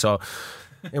writing. So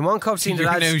in one cutscene,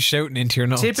 you're now shouting into your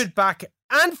notes. Tip it back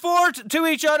and forth to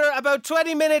each other about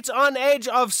 20 minutes on edge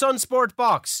of Sunsport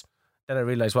box. Then I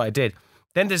realised what I did.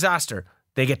 Then disaster.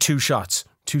 They get 2 shots.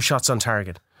 2 shots on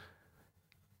target.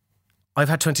 I've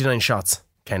had 29 shots,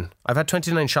 Ken. I've had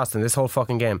 29 shots in this whole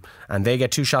fucking game. And they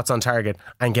get 2 shots on target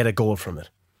and get a goal from it.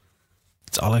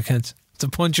 It's all I can. It's a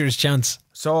puncher's chance.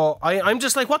 So I'm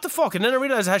just like, what the fuck? And then I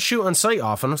realised I had shoot on sight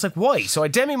off. And I was like, why? So I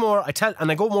demi more,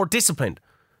 and I go more disciplined.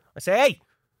 I say, hey,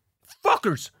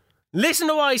 fuckers, listen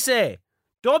to what I say.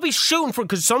 Don't be shooting for,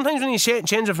 because sometimes when you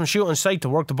change it from shoot on sight to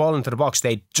work the ball into the box,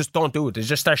 they just don't do it. They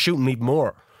just start shooting me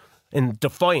more in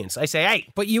defiance. I say, hey.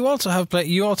 But you also have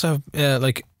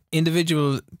like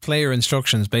individual player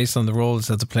instructions based on the roles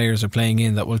that the players are playing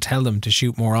in that will tell them to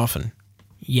shoot more often,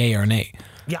 yay or nay.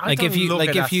 Yeah,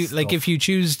 if you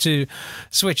choose to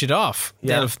switch it off,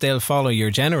 they'll follow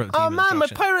your general team man, my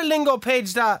Pirate Lingo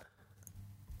page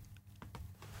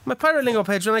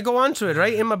when I go onto it,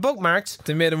 right, in my bookmarks,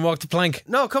 they made him walk the plank.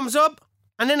 No, it comes up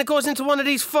And then it goes into one of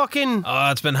these fucking...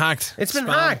 Oh, it's been hacked. It's been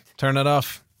Spam. hacked. Turn it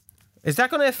off. Is that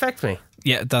going to affect me?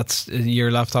 Yeah, that's your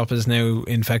laptop is now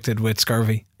infected with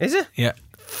scurvy. Is it? Yeah.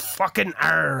 Fucking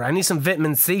I need some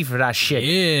vitamin C for that shit.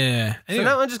 Yeah. Anyway, So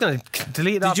now I'm just going to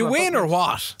delete it off. did you win or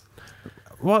what?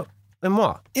 What? In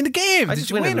what? In the game? I Did just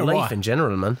you win win in or life what? in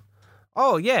general, man.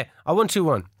 Oh, yeah. I won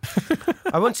 2-1.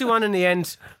 I won 2-1 in the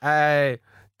end.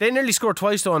 They nearly scored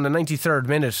twice, though, in the 93rd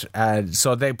minute.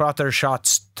 So they brought their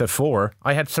shots to 4.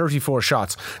 I had 34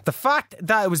 shots. The fact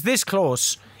that it was this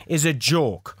close is a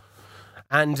joke.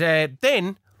 And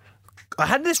then I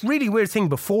had this really weird thing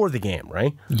before the game,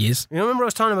 right? Yes. You remember I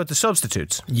was talking about the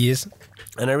substitutes? Yes.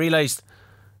 And I realised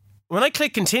when I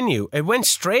clicked continue, it went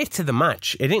straight to the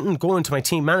match. It didn't go into my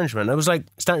team management. I was like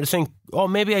starting to think, oh,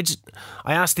 maybe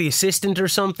I asked the assistant or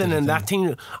something, and that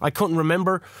thing I couldn't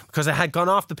remember because I had gone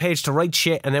off the page to write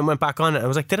shit and then went back on it. I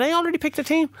was like, did I already pick the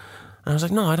team? And I was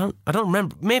like, no, I don't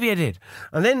remember. Maybe I did.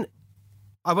 And then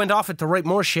I went off it to write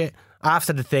more shit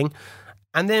after the thing.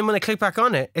 And then when I clicked back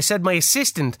on it, it said my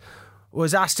assistant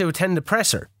was asked to attend the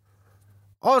presser.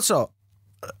 Also,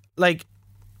 like,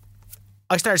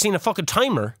 I started seeing a fucking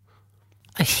timer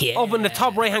up in the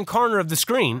top right-hand corner of the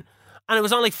screen, and it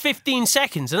was on like 15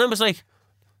 seconds, and I was like,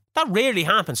 that rarely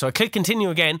happens. So I click continue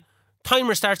again,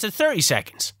 timer starts at 30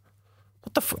 seconds.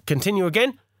 What the fuck? Continue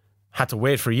again? Had to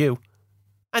wait for you.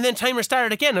 And then timer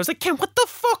started again. I was like, Ken, what the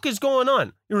fuck is going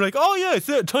on? You were like, oh yeah, I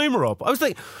set a timer up. I was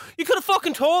like, you could have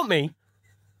fucking told me.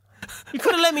 You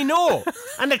could have let me know.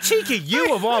 And the cheeky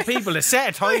you of all people to set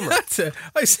a timer.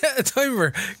 I set a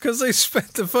timer because I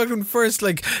spent the fucking first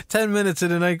like 10 minutes of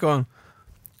the night going,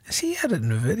 is he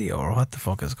editing a video or what the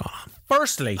fuck is going on?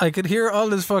 Firstly, I could hear all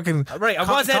this fucking right,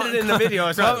 I was editing the video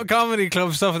as well. Comedy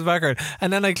club stuff in the background,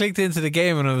 and then I clicked into the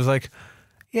game and I was like,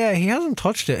 yeah, he hasn't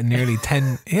touched it in nearly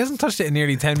 10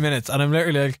 minutes, and I'm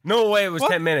literally like, no way it was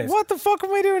 10 minutes. What the fuck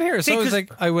am I doing here? See, so I was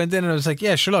like, I went in and I was like,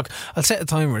 yeah, sure, look, I'll set a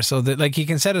timer so that like you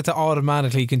can set it to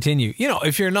automatically continue. You know,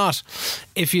 if you're not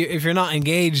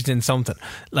engaged in something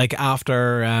like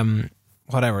after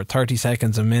whatever 30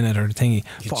 seconds a minute or the thingy.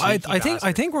 But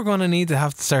I think we're going to need to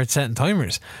have to start setting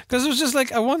timers, because it was just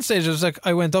like at one stage it was like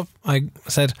I went up, I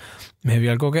said maybe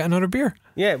I'll go get another beer.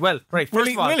 Yeah, well, right.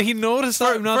 First of all, will he notice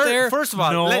that I'm not there? First of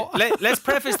all, no. let's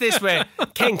preface this way.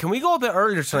 Ken, can we go a bit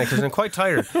earlier tonight because I'm quite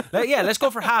tired? Let's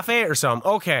go for 8:30 or something.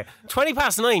 Okay,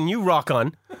 9:20, you rock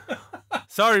on.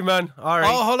 Sorry, man. All right.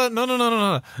 Oh, hold on.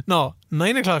 No.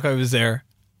 9 o'clock I was there,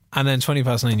 and then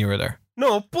 9:20 you were there.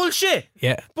 No, bullshit.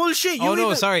 Yeah. Bullshit.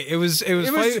 No, sorry. It was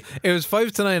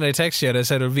 5 to 9. I texted you and I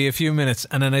said it'll be a few minutes,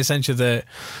 and then I probably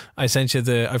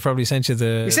sent you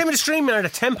the. You sent me the stream at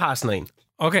 9:10.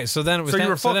 Okay, so then it was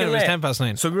 10 past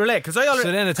 9. So we were late because I already.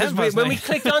 So then at 10 past 9. When we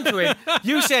clicked onto it,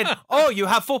 you said, "Oh, you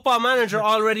have Football Manager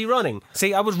already running."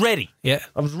 See, I was ready. Yeah.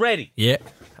 I was ready. Yeah.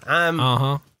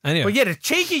 Anyway. But yeah, the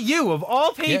cheeky you of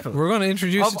all people. Yeah, we're going to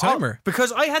introduce a timer.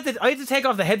 Because I had to take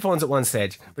off the headphones at one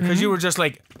stage because you were just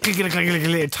like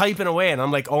typing away, and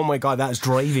I'm like, oh my god, that's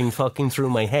driving fucking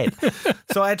through my head.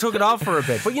 So I took it off for a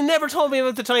bit. But you never told me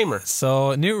about the timer.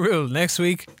 So new rule next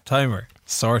week: timer.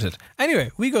 Sorted. Anyway,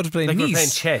 we go to play like Nice. We're playing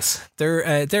chess.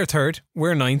 They're third.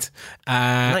 We're ninth.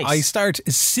 Nice. I start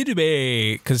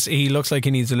Sidibe because he looks like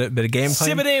he needs a little bit of game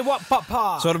time. Sidibe, what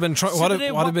papa? So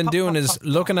what I've been doing is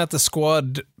looking at the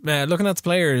squad, looking at the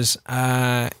players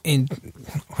when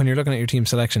you're looking at your team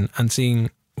selection and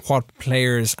seeing what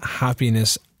players'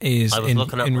 happiness is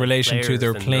in relation to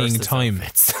their playing time.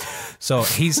 So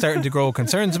he's starting to grow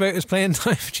concerns about his playing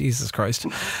time. Jesus Christ.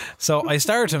 So I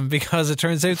start him because it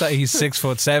turns out that he's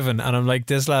 6'7", and I'm like,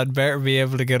 this lad better be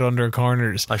able to get under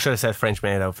corners. I should have said French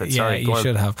maid outfit. Yeah, sorry, you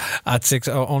should have. At 6,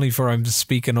 only for I'm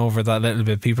speaking over that little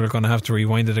bit, people are going to have to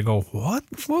rewind it and go, what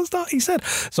was that he said?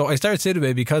 So I start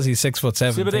Sidibe because he's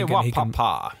 6'7", thinking he can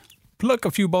pluck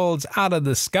a few balls out of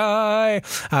the sky.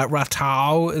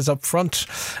 Ratau is up front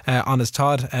on his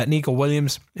Todd. Nico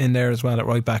Williams in there as well at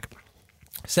right back.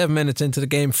 7 minutes into the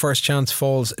game, first chance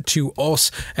falls to us.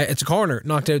 It's a corner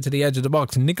knocked out to the edge of the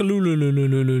box.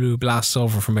 Nicolulu blasts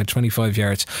over from about 25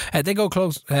 yards. They go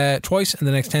close twice in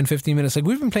the next 10-15 minutes. Like,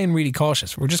 we've been playing really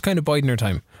cautious. We're just kind of biding our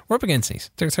time. We're up against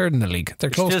these. They're third in the league. They're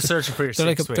close. Still searching for your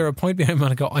sixth win. They're a point behind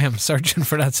Monaco. I am searching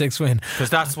for that 6th win because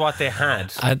that's what they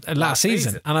had last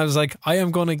season. And I was like, I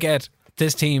am going to get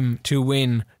this team to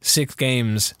win 6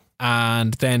 games,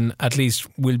 and then at least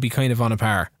we'll be kind of on a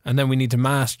par. And then we need to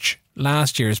match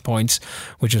last year's points,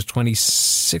 which was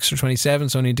 26 or 27,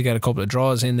 so I need to get a couple of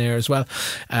draws in there as well.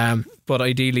 But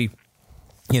ideally,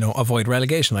 avoid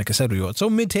relegation, like I said we would. So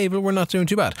mid-table, we're not doing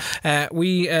too bad.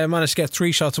 We managed to get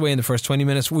 3 shots away in the first 20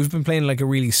 minutes. We've been playing like a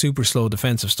really super slow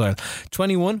defensive style.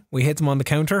 21, we hit them on the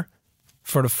counter.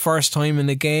 for the first time in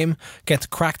the game, get to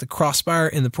crack the crossbar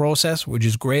in the process, which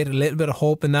is great. A little bit of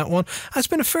hope in that one. It's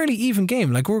been a fairly even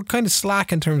game. Like, we're kind of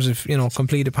slack in terms of,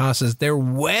 completed passes. They're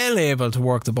well able to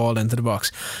work the ball into the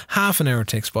box. Half an hour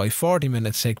ticks by, 40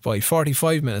 minutes tick by,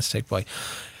 45 minutes tick by.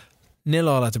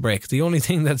 0-0 at the break. The only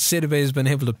thing that Sidibe has been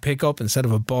able to pick up instead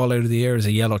of a ball out of the air is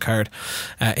a yellow card.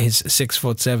 His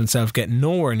 6'7" self getting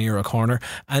nowhere near a corner,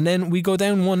 and then we go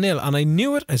down 1-0. And I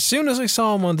knew it as soon as I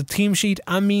saw him on the team sheet.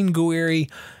 Amin Gouiri,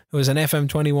 who was an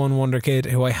FM21 wonder kid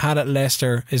who I had at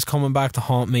Leicester, is coming back to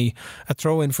haunt me. A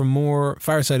throw in from Moore,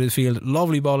 far side of the field,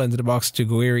 lovely ball into the box to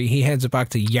Gouiri. He heads it back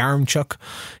to Yarmchuk.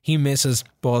 He misses,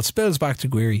 ball spills back to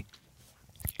Gouiri.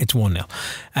 It's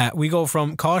 1-0. We go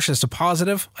from cautious to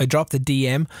positive. I dropped the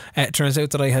DM. It turns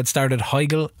out that I had started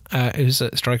Heigl, who's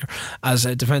a striker, as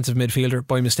a defensive midfielder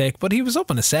by mistake, but he was up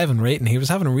on a 7 rating. He was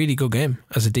having a really good game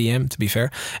as a DM, to be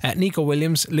fair. Nico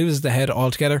Williams loses the head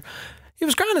altogether. He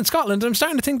was grand in Scotland. I'm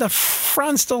starting to think that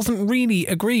France doesn't really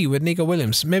agree with Nico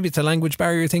Williams. Maybe it's a language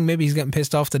barrier thing. Maybe he's getting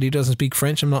pissed off that he doesn't speak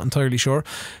French. I'm not entirely sure.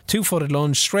 2-footed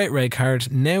lunge, straight red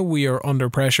card. Now we are under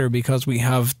pressure because we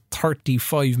have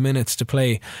 35 minutes to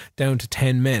play, down to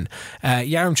 10 men.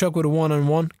 Yarmchuk with a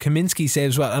 1-on-1. Kaminsky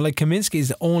saves well. And Kaminsky is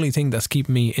the only thing that's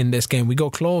keeping me in this game. We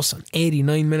go close,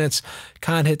 89 minutes.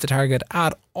 Can't hit the target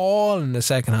at all in the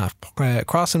second half.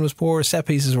 Crossing was poor, set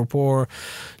pieces were poor.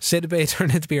 Sidibe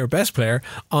turned out to be our best player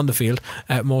on the field.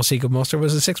 Most he could muster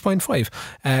was a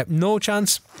 6.5. No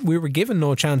chance. We were given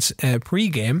no chance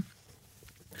pre-game,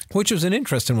 which was an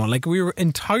interesting one. We were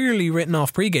entirely written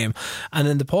off pre-game, and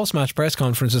then the post-match press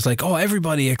conference was like,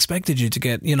 everybody expected you to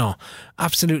get,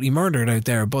 absolutely murdered out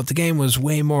there, but the game was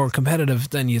way more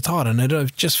competitive than you thought, and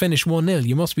it just finished 1-0.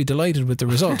 You must be delighted with the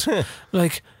result.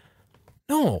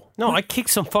 No, I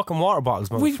kicked some fucking water bottles,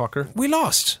 motherfucker. We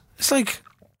lost. It's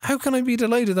how can I be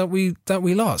delighted that we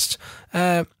lost?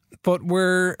 But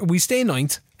we stay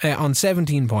ninth on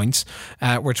 17 points.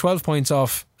 We're 12 points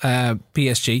off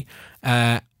PSG.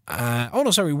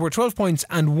 We're 12 points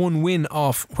and 1 win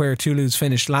off where Toulouse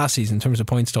finished last season in terms of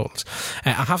points totals. I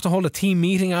have to hold a team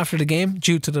meeting after the game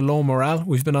due to the low morale.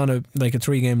 We've been on a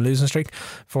 3-game losing streak,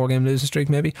 4-game losing streak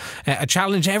maybe. I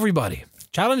challenge everybody.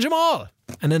 Challenge them all.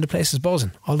 And then the place is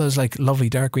buzzing. All those lovely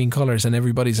dark green colours, and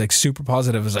everybody's super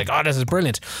positive. It's this is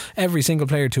brilliant. Every single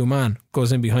player to a man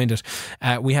goes in behind it.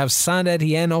 We have Saint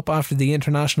Etienne up after the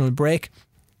international break.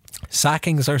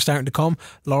 Sackings are starting to come.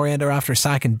 Lorient are after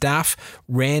sacking Daff.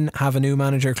 Rennes have a new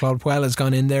manager. Claude Puel has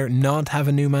gone in there. Nantes have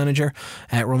a new manager.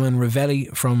 Romain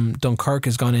Ravelli from Dunkirk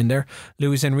has gone in there.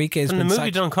 Luis Enrique has been sacked. From the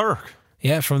movie Dunkirk.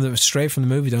 Yeah, straight from the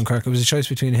movie Dunkirk. It was a choice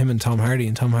between him and Tom Hardy,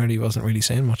 and Tom Hardy wasn't really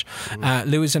saying much.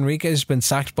 Luis Enrique has been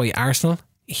sacked by Arsenal.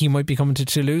 He might be coming to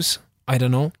Toulouse. I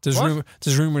don't know.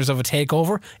 There's rumours of a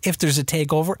takeover. If there's a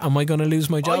takeover, am I going to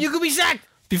lose my job? Oh, you could be sacked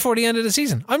before the end of the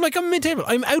season. I'm mid-table.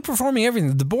 I'm outperforming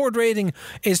everything. The board rating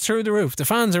is through the roof. The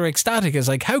fans are ecstatic. It's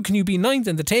how can you be ninth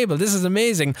in the table? This is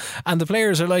amazing. And the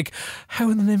players are how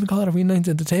in the name of God are we ninth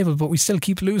in the table, but we still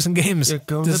keep losing games? You're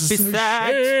going to be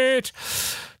sacked.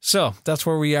 So that's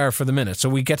where we are for the minute. So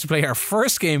we get to play our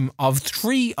first game of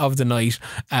 3 of the night,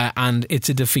 and it's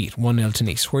a defeat, 1-0 to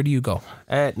Nice. Where do you go?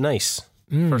 Nice.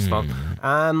 First of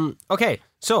all. Okay,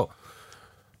 so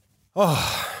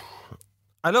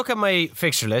I look at my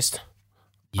fixture list.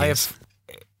 Yes.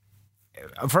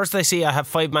 I have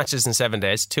 5 matches in 7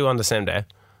 days, 2 on the same day.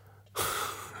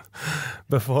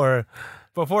 Before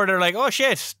they're like, oh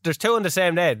shit, there's 2 on the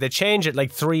same day. They change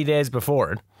it 3 days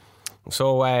before.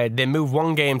 So they move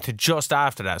 1 game to just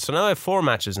after that. So now I have 4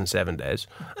 matches in 7 days,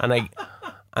 and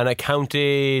I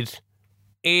counted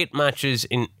 8 matches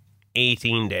in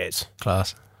 18 days.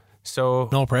 Class. So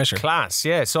no pressure. Class,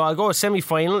 yeah. So I'll go a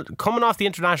semi-final. Coming off the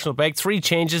international break, 3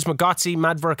 changes. Magotsi,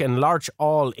 Madverk and Larch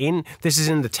all in. This is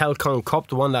in the Telcon Cup,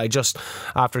 the one that I just,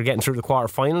 after getting through the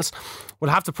quarterfinals.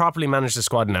 We'll have to properly manage the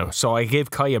squad now. So I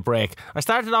gave Kai a break. I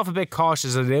started off a bit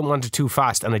cautious. I didn't want it too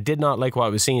fast, and I did not like what I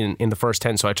was seeing in the first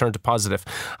 10, so I turned to positive.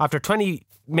 After 20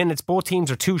 minutes, both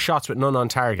teams are 2 shots with none on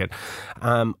target.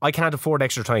 I can't afford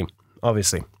extra time,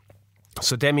 obviously.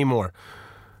 So Demi Moore,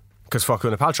 because fuck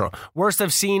Gwyneth Paltrow. Worst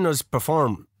I've seen us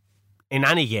perform in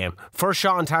any game. First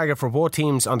shot on target for both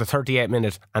teams on the 38th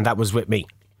minute, and that was with me.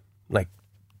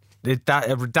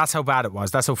 That's how bad it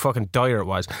was. That's how fucking dire it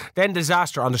was. Then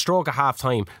disaster on the stroke of half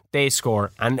time. They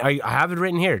score, and I have it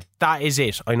written here. That is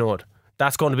it. I know it.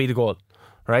 That's going to be the goal,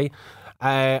 right?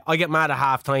 I get mad at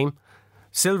half time.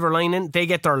 Silver lining, they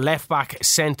get their left back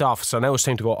sent off, so now it's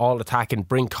time to go all attacking,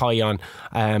 bring Kai on.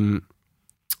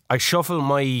 I shuffle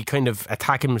my kind of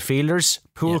attacking midfielders.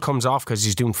 Poole comes off because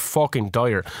he's doing fucking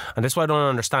dire, and that's why I don't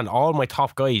understand. All my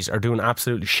top guys are doing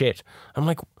absolutely shit. I'm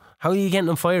like, How are you getting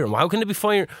them firing? How can they be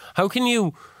firing? How can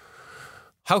you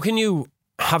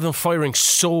have them firing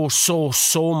so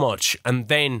much and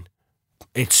then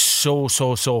it's so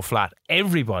flat?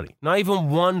 Everybody, not even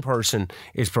one person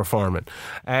is performing.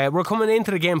 We're coming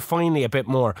into the game finally a bit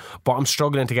more, but I'm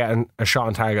struggling to get a shot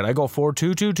on target. I go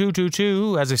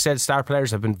 4-2-2-2-2-2. As I said, star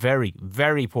players have been very,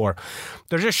 very poor.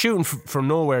 They're just shooting from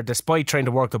nowhere despite trying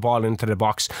to work the ball into the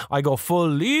box. I go full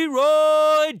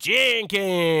Leroy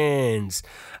Jenkins.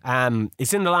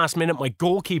 It's in the last minute. My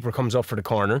goalkeeper comes up for the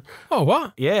corner. Oh,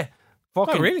 what? Yeah. Oh,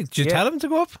 really? Did you tell him to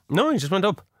go up? No, he just went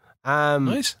up.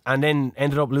 Nice. And then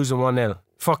ended up losing 1-0.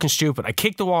 Fucking stupid. I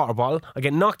kicked the water bottle. I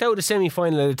get knocked out of the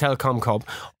semi-final of the Telecom Cup.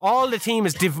 All the team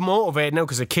is demotivated now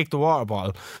because I kicked the water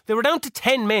bottle. They were down to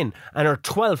 10 men and are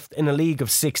 12th in a league of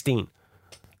 16.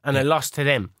 And I lost to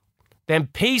them. Them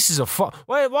pieces of fuck.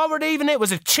 What were they even at?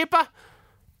 Was it Chipper?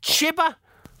 Chipper,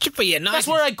 you nice. That's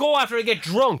where I go after I get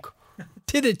drunk.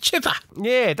 To the Chipper.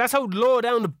 Yeah, that's how low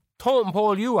down the totem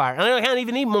pole you are. And I can't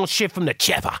even eat more shit from the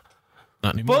Chipper.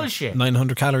 Not anymore. Bullshit.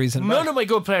 900 calories in None of my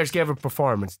good players gave a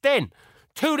performance. Then,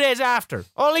 only 2 days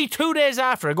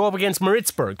after, I go up against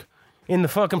Maritzburg in the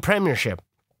fucking Premiership.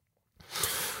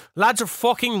 Lads are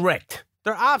fucking wrecked.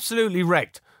 They're absolutely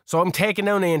wrecked. So I'm taking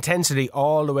down the intensity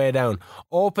all the way down.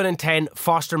 Open in 10,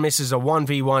 Foster misses a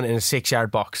 1v1 in a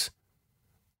 6-yard box.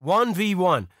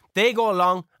 1v1. They go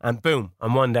along and boom,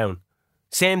 I'm one down.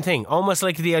 Same thing, almost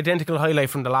like the identical highlight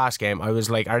from the last game. I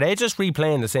was like, are they just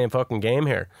replaying the same fucking game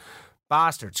here?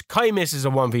 Bastards. Kai misses a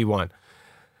 1v1.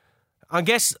 I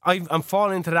guess I'm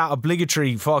falling into that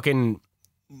obligatory fucking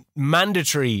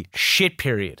mandatory shit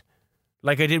period.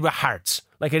 Like I did with Hearts.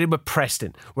 Like I did with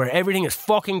Preston. Where everything is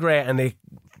fucking great and they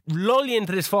lull you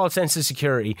into this false sense of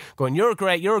security. Going, you're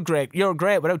great.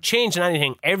 Without changing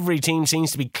anything, every team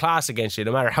seems to be class against you,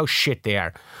 no matter how shit they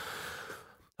are.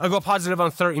 I go positive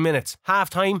on 30 minutes. Half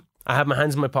time, I have my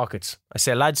hands in my pockets. I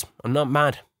say, lads, I'm not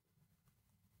mad.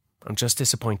 I'm just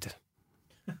disappointed.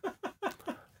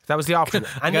 That was the option.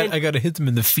 And I got to hit them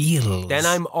in the field. Then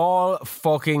I'm all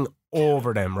fucking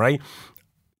over them, right?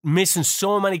 Missing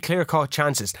so many clear-cut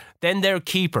chances. Then their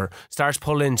keeper starts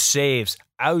pulling saves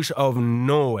out of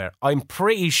nowhere. I'm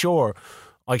pretty sure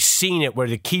I seen it where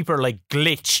the keeper like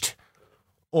glitched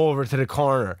over to the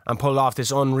corner and pull off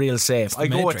this unreal save. I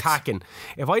go attacking.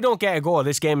 If I don't get a goal,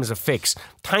 this game is a fix.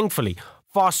 Thankfully,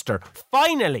 Foster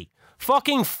finally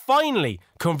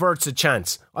converts a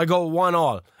chance. I go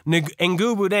 1-1.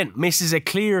 Ngubu then misses a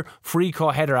clear free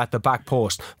cut header at the back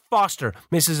post. Foster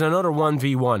misses another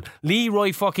 1v1.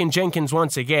 Leroy fucking Jenkins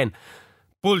once again.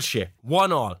 Bullshit.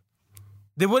 1-1.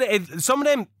 Some of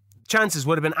them chances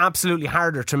would have been absolutely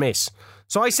harder to miss.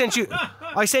 So I sent you on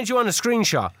a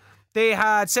screenshot. They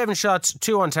had 7 shots,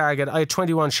 2 on target. I had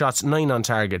 21 shots, 9 on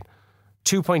target.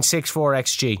 2.64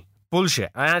 XG. Bullshit.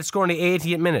 I had to score in the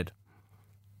 80th minute.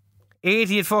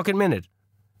 80th fucking minute.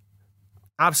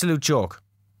 Absolute joke.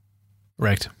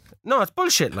 Right. No, it's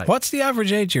bullshit. Like, what's the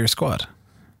average age of your squad?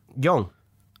 Young.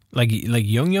 Like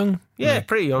young? Yeah, like,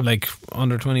 pretty young. Like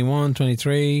under 21,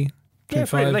 23,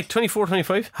 25? Yeah, like 24,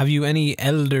 25. Have you any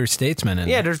elder statesmen in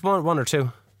there? There's one or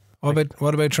two.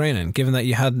 What about training? Given that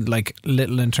you had like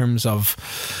little in terms of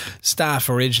staff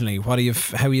originally, how are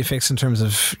you fixed in terms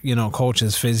of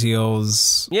coaches,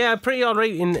 physios? Yeah, pretty all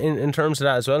right in terms of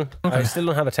that as well. Okay. I still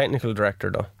don't have a technical director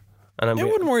though. And I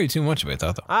wouldn't worry too much about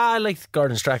that though. I like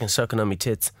Gordon Strachan sucking on me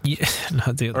tits. Yeah,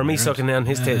 or me sucking on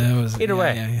his tits. Either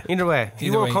way. He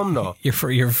won't come though.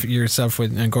 You're yourself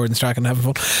and Gordon Strachan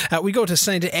having fun. We go to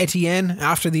Saint Etienne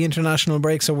after the international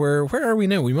break. So where are we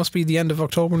now? We must be the end of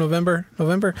October, November.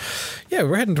 Yeah,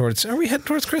 we're heading towards. Are we heading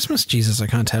towards Christmas? Jesus, I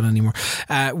can't tell anymore.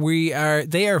 They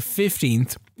are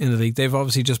 15th in the league. They've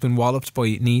obviously just been walloped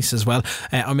by Nice as well.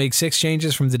 I'll make 6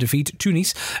 changes from the defeat to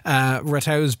Nice.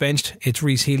 Ratau's benched. It's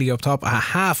Reece Healy up top. A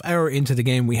half hour into the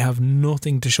game, we have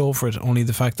nothing to show for it, only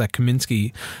the fact that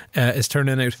Kaminsky is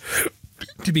turning out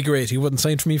to be great. He wouldn't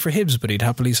sign for me for Hibs, but he'd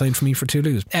happily sign for me for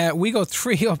Toulouse. We go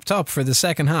 3 up top for the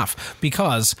second half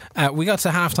because we got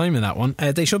to half time in that one.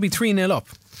 They should be 3-0 up.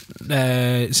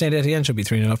 Saint Etienne should be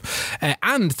 3-0 up,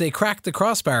 and they cracked the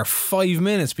crossbar 5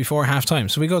 minutes before half time.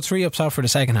 So we go 3 up top for the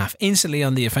second half, instantly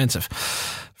on the offensive.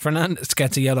 Fernandes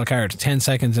gets a yellow card 10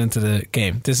 seconds into the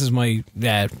game. This is my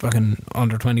fucking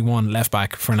under 21 left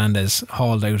back Fernandes,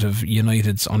 hauled out of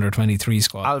United's under 23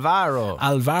 squad.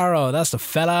 Alvaro, that's the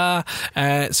fella.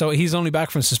 So he's only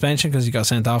back from suspension because he got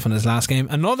sent off in his last game.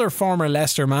 Another former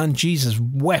Leicester man, Jesus,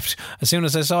 wept as soon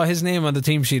as I saw his name on the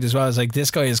team sheet as well. I was like, this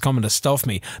guy is coming to stuff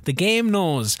me. The game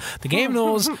knows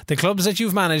the clubs that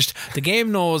you've managed. The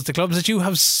game knows the clubs that you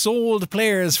have sold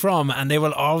players from, and they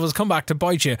will always come back to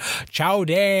bite you. Ciao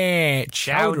there.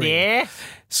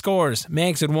 scores,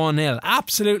 makes it 1-0.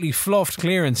 Absolutely fluffed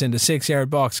clearance in the 6-yard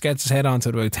box, gets his head onto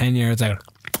it about 10 yards out.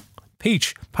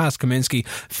 Peach past Kaminsky.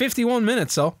 51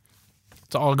 minutes though.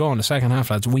 It's all gone the second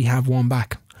half, lads. We have one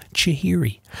back.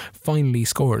 Chihiri finally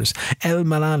scores. El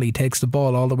Malali takes the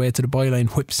ball all the way to the byline,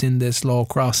 whips in this low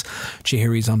cross.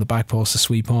 Chihiri's on the back post to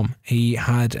sweep home. He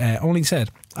had only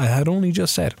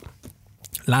just said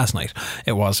last night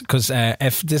it was, because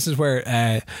if this is where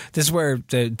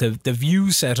the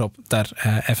view setup that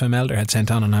FM Elder had sent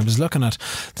on, and I was looking at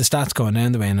the stats going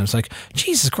down the way, and I was like,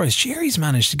 Jesus Christ, Jerry's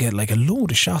managed to get like a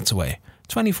load of shots away.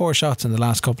 24 shots in the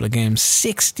last couple of games,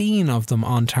 16 of them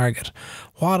on target.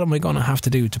 What am I going to have to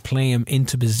do to play him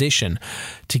into position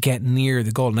to get near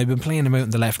the goal? And I've been playing him out in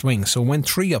the left wing, so went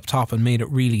 3 up top and made it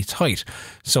really tight.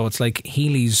 So it's like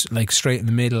Healy's like straight in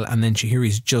the middle, and then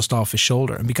Chihiri's just off his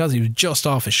shoulder. And because he was just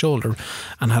off his shoulder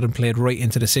and hadn't played right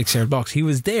into the 6-yard box, he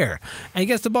was there. And he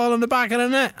gets the ball in the back of the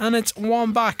net, and it's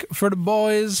one back for the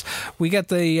boys. We get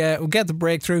the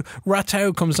breakthrough.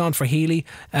 Ratau comes on for Healy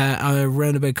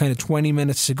around about kind of 20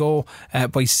 minutes to go.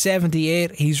 By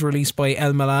 78, he's released by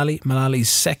El Malali.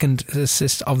 Malali's second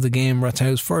assist of the game,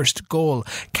 Ratau's first goal.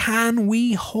 Can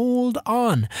we hold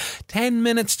on? 10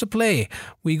 minutes to play.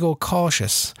 We go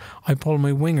cautious. I pull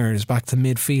my wingers back to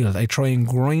midfield. I try and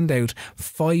grind out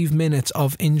 5 minutes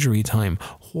of injury time.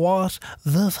 What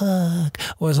the fuck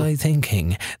was I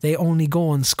thinking? They only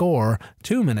go and score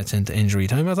 2 minutes into injury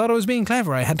time. I thought I was being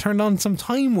clever. I had turned on some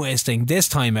time wasting this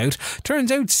time out.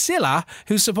 Turns out Silla,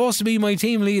 who's supposed to be my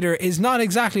team leader, is not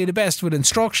exactly the best with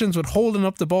instructions, with holding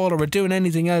up the ball or with doing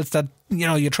anything else that, you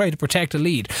know, you try to protect a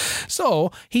lead.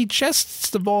 So he chests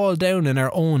the ball down in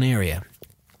our own area.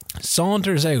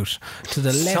 Saunters out to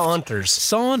the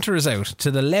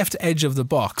left edge of the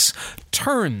box,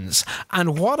 turns,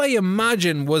 and what I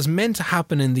imagine was meant to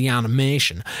happen in the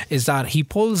animation is that he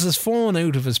pulls his phone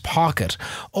out of his pocket,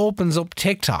 opens up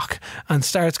TikTok and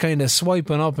starts kind of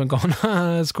swiping up and going,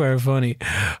 that's quite funny.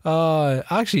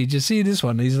 Actually, did you see this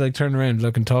one? He's like turning around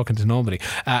talking to nobody,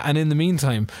 and in the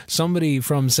meantime somebody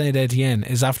from Saint Etienne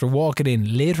is, after walking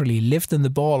in, literally lifting the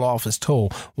ball off his toe,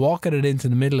 walking it into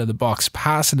the middle of the box,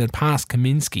 passing it past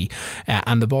Kaminsky,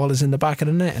 and the ball is in the back of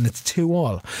the net, and it's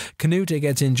 2-2. Canute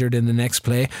gets injured in the next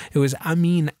play. It was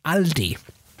Amin Adli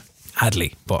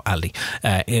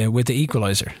with the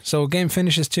equaliser. So game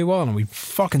finishes 2-2, and we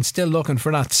fucking still looking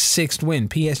for that 6th win.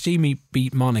 PSG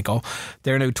beat Monaco.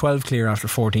 They're now 12 clear after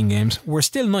 14 games. We're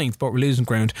still 9th, but we're losing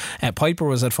ground. Piper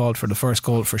was at fault for the first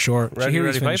goal for sure.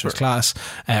 Shahiri's finish was class.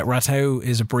 Ratau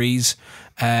is a breeze.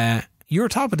 You're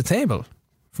top of the table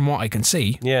from what I can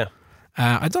see. Yeah.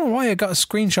 I don't know why I got a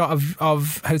screenshot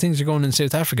of how things are going in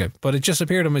South Africa, but it just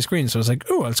appeared on my screen, so I was like,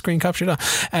 oh, I'll screen capture that.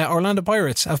 Orlando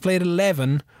Pirates have played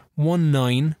 11, won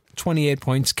 9, 28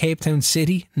 points. Cape Town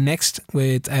City next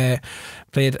with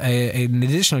played an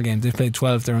additional game. They've played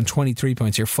 12, they're on 23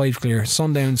 points here, 5 clear.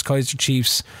 Sundowns, Kaiser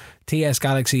Chiefs, TS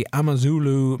Galaxy,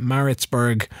 Amazulu,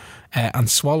 Maritzburg and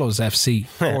Swallows FC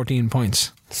 14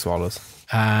 points. Swallows.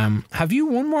 Have you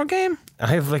one more game? I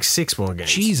have like 6 more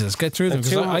games. Jesus, get through them,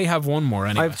 because I have one more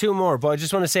anyway. I have 2 more, but I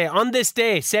just want to say, on this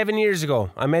day 7 years ago,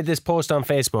 I made this post on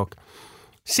Facebook.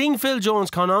 Seeing Phil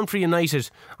Jones come on for United,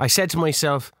 I said to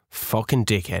myself, fucking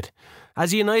dickhead.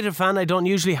 As a United fan, I don't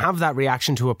usually have that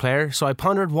reaction to a player, so I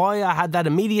pondered why I had that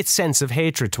immediate sense of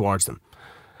hatred towards them.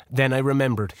 Then I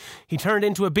remembered. He turned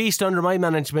into a beast under my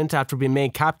management after being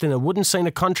made captain and wouldn't sign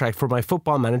a contract for my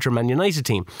football manager Man United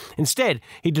team. Instead,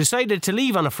 he decided to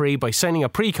leave on a free by signing a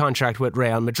pre-contract with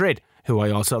Real Madrid, who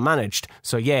I also managed.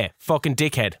 So yeah, fucking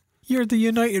dickhead. You're the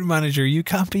United manager, you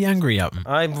can't be angry at him.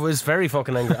 I was very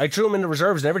fucking angry. I threw him in the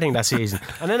reserves and everything that season.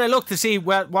 And then I looked to see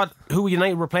who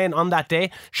United were playing on that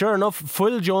day. Sure enough,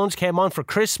 Phil Jones came on for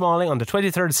Chris Smalling on the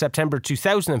 23rd of September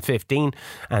 2015,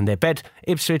 and they bet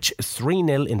Ipswich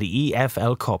 3-0 in the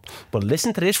EFL Cup. But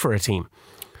listen to this for a team.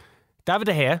 David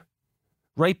De Gea,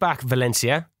 right back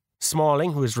Valencia,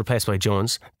 Smalling, who was replaced by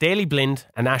Jones, Daley Blind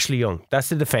and Ashley Young. That's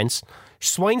the defence.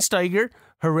 Schweinsteiger,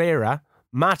 Herrera,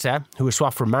 Mata, who was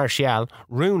swapped for Martial,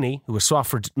 Rooney, who was swapped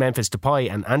for Memphis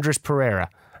Depay, and Andres Pereira,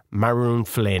 Maroon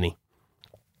Fellaini.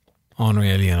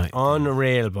 Unreal, United.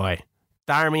 Unreal, boy.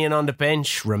 Darmian on the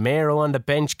bench, Romero on the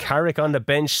bench, Carrick on the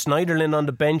bench, Snyderlin on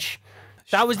the bench.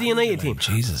 That was the United team.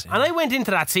 Jesus. And I went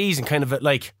into that season kind of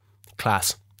like,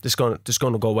 class. This going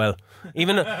to go well.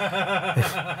 Even though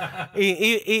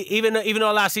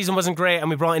last season wasn't great, and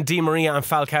we brought in Di Maria and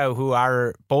Falcao, who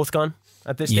are both gone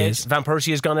at this stage. Yes. Van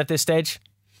Persie is gone at this stage.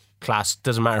 Class.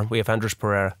 Doesn't matter. We have Andres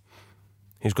Pereira,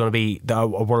 who's going to be a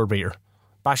world beater.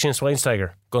 Bastian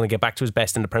Schweinsteiger going to get back to his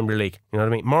best in the Premier League. You know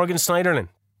what I mean? Morgan Snyderlin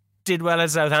did well at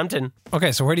Southampton.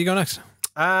 Okay, so where do you go next?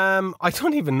 I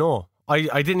don't even know.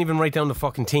 I didn't even write down the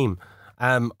fucking team.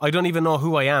 I don't even know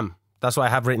who I am. That's what I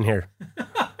have written here.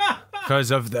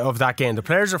 Because of that game. The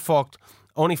players are fucked.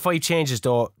 Only 5 changes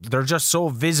though. They're just so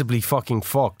visibly fucking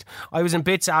fucked. I was in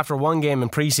bits after one game in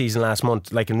pre-season last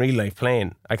month, like in real life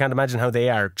playing. I can't imagine how they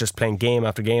are just playing game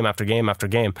after game after game after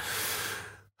game.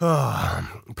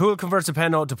 Poole converts a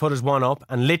penalty to put us 1 up,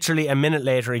 and literally a minute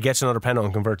later he gets another penalty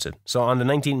and converts it. So on the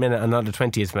 19th minute and on the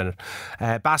 20th minute,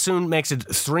 Bassoon makes it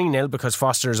 3-0 because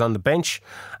Foster is on the bench,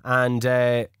 and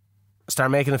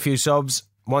start making a few subs.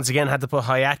 Once again had to put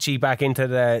Hayachi back into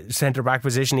the centre back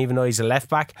position even though he's a left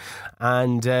back,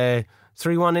 and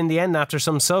 3-1 in the end after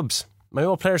some subs. My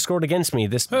old player scored against me,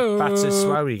 this Batsis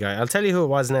Swawi guy. I'll tell you who it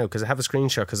was now because I have a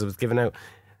screenshot because it was given out.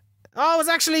 Oh, it was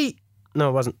actually... No,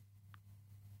 it wasn't.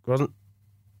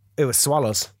 It was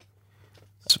Swallows.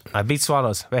 I beat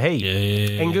Swallows. But hey,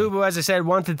 Ngubu, as I said,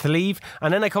 wanted to leave,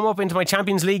 and then I come up into my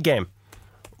Champions League game,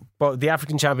 but the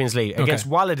African Champions League against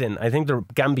Waladin. I think they're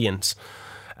Gambians.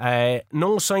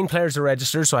 No signed players are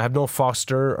registered, so I have no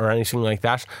Foster or anything like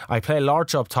that. I play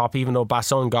Larch up top, even though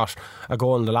Basson got a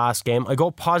goal in the last game. I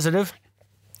go positive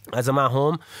as I'm at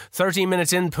home. 13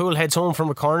 minutes in, Poole heads home from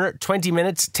a corner. 20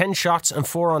 minutes, 10 shots and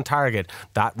 4 on target.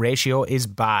 That ratio is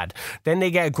bad. Then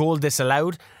they get a goal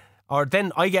disallowed, or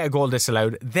then I get a goal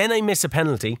disallowed. Then I miss a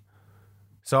penalty.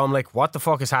 So I'm like, what the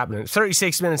fuck is happening?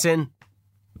 36 minutes in,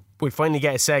 we finally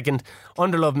get a second.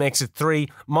 Underlove makes it 3.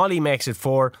 Molly makes it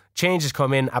 4. Changes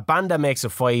come in. Abanda makes it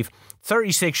 5.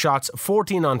 36 shots,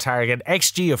 14 on target.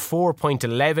 XG of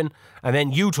 4.11. And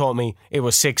then you told me it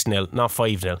was 6-0, not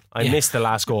 5-0. I missed the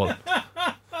last goal.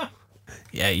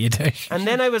 Yeah, you did. And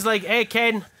then I was like, hey,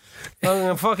 Ken,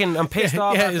 I'm pissed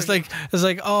off. Yeah, it's like,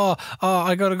 oh,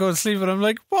 I gotta go to sleep, and I'm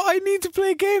like, well, I need to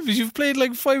play games. You've played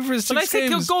like 5 or 6 but I said,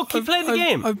 games. Go keep playing the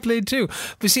game. I've played 2,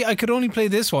 but see, I could only play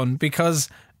this one because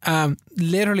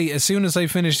literally as soon as I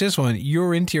finish this one,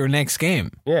 you're into your next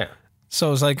game. Yeah.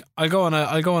 So it's like I'll go on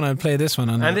and play this one,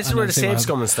 and this is where the saves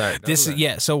come and start.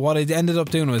 So what I ended up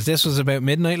doing was, this was about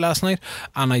midnight last night,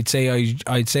 and I'd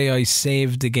say I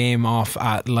saved the game off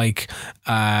at like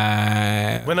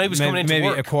when I was coming into maybe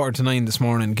work. 9:15 this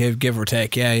morning, give or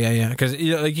take. Yeah. Because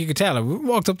like you could tell, I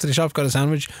walked up to the shop, got a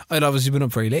sandwich. I'd obviously been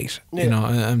up very late,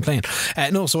 and playing.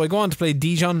 So I go on to play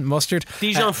Dijon Mustard.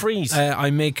 Dijon Freeze. I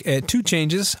make 2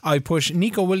 changes. I push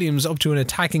Nico Williams up to an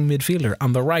attacking midfielder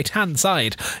on the right hand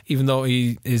side, even though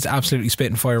he is absolutely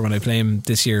spitting fire when I play him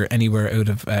this year anywhere out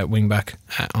of wing back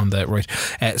on the right.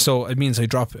 So it means I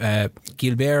drop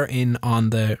Gilbert in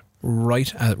on the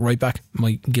right back,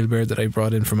 my Gilbert that I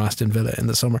brought in from Aston Villa in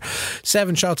the summer.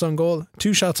 7 shots on goal,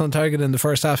 2 shots on target in the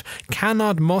first half.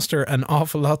 Cannot muster an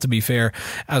awful lot, to be fair,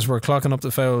 as we're clocking up the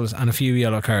fouls and a few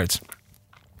yellow cards.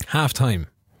 Half time,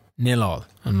 0-0.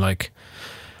 I'm like,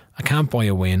 I can't buy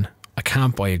a win, I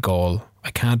can't buy a goal, I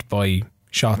can't buy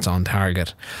shots on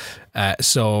target.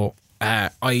 So I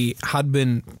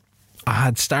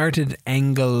had started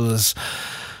Engels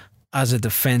as a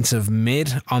defensive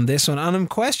mid on this one, and I'm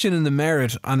questioning the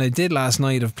merit, and I did last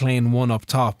night, of playing 1 up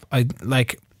top.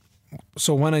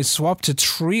 So when I swapped to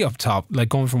 3 up top, like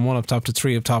going from 1 up top to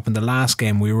 3 up top in the last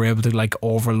game, we were able to like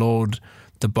overload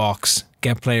the box,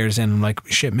 get players in. I'm like,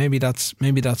 shit, maybe that's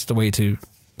the way to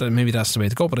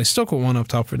go. But I stuck with 1 up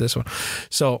top for this one.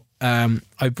 So I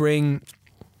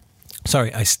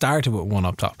started with 1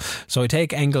 up top. So I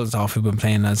take Engels off, who've been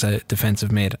playing as a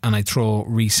defensive mid, and I throw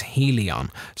Reece Healy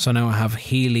on. So now I have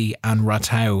Healy and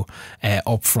Ratau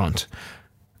up front.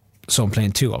 So I'm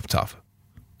playing 2 up top.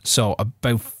 So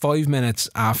about 5 minutes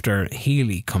after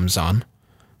Healy comes on,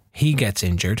 he gets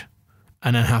injured,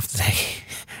 and I have to take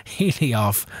Healy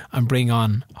off and bring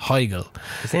on Heigl.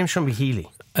 His name shouldn't be Healy.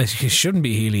 It shouldn't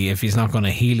be Healy if he's not going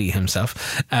to Healy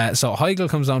himself. So Heigl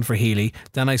comes on for Healy.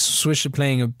 Then I switch to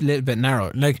playing a little bit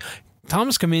narrow. Like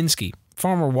Thomas Kaminski,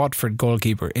 former Watford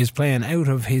goalkeeper, is playing out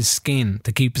of his skin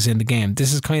to keep us in the game.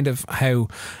 This is kind of how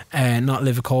not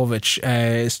Livakovic,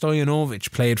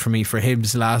 Stojanovic played for me for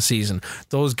Hibs last season.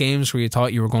 Those games where you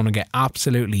thought you were going to get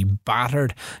absolutely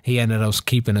battered, he ended up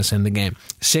keeping us in the game.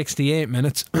 68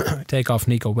 minutes, take off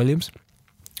Nico Williams,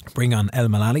 bring on El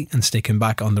Malali and stick him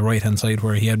back on the right hand side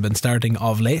where he had been starting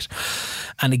of late.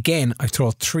 And again, I throw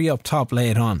 3 up top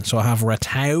late on. So I have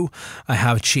Ratau, I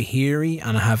have Chihiri,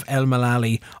 and I have El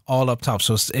Malali all up top.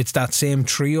 So it's that same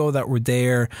trio that were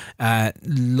there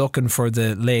looking for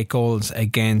the late goals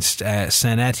against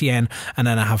Saint Etienne. And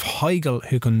then I have Heigl,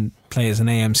 who can play as an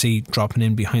AMC, dropping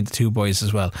in behind the 2 boys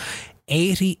as well.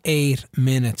 88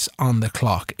 minutes on the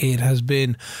clock. It has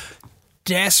been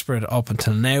desperate up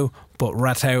until now, but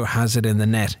Ratau has it in the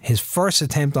net. His first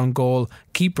attempt on goal,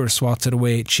 keeper swats it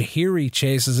away, Chihiri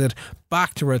chases it,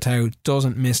 back to Ratau,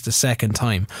 doesn't miss the second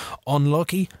time.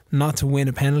 Unlucky not to win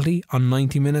a penalty on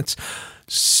 90 minutes.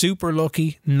 Super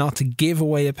lucky not to give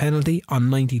away a penalty on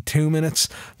 92 minutes.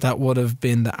 That would have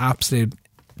been the absolute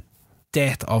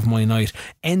death of my night.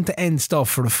 End-to-end stuff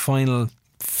for the final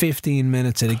 15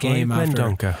 minutes of the game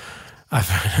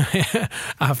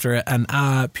after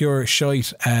an pure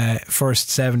shite first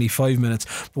 75 minutes.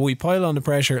 But we pile on the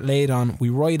pressure, lay it on, we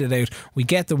ride it out, we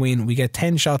get the win, we get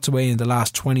 10 shots away in the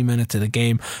last 20 minutes of the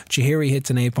game. Chihiri hits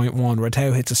an 8.1,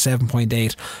 Ratau hits a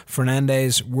 7.8.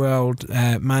 Fernandez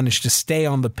managed to stay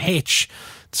on the pitch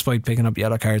despite picking up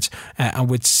yellow cards, and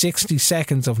with 60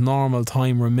 seconds of normal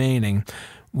time remaining,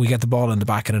 we get the ball in the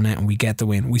back of the net and we get the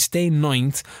win. We stay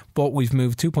ninth, but we've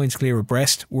moved 2 points clear of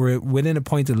Brest. We're within a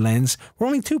point of Lens. We're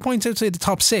only 2 points outside the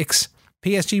top 6.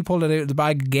 PSG pulled it out of the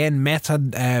bag again. Met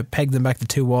had pegged them back to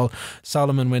 2-2.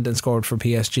 Solomon went and scored for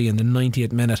PSG in the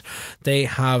 90th minute. They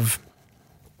have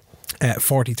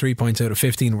 43 points out of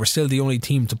 15. We're still the only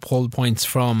team to pull points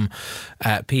from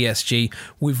PSG.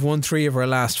 We've won 3 of our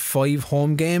last 5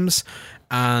 home games,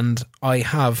 and I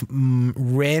have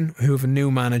Rennes, who have a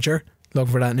new manager.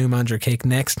 Looking for that new manager cake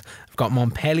next. I've got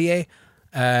Montpellier,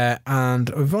 and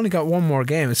we've only got one more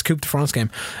game. It's Coupe de France game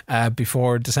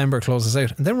before December closes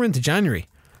out, and then we're into January.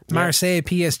 Marseille,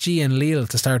 PSG and Lille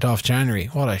to start off January.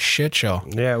 What a shit show.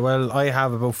 Yeah, well, I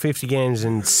have about 50 games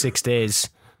in 6 days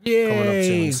coming up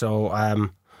soon. So,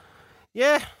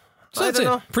 yeah. So that's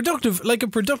it. Productive, like a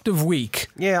productive week.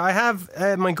 Yeah, I have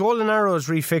my Golden Arrows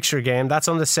refixture game. That's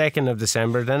on the 2nd of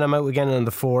December. Then I'm out again on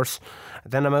the 4th.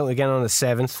 Then I'm out again on the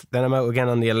 7th. Then I'm out again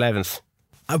on the 11th.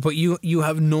 But you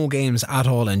have no games at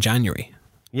all in January.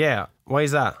 Yeah. Why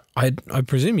is that? I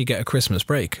presume you get a Christmas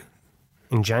break.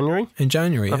 In January? In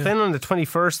January, I'm playing on the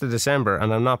 21st of December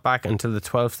and I'm not back until the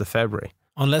 12th of February.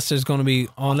 Unless there's going to be...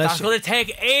 That's going to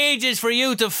take ages for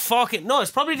you to fucking... No,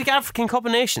 it's probably the African Cup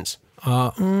of Nations.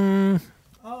 Maybe.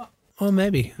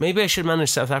 Maybe I should manage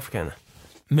South Africa now.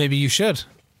 Maybe you should.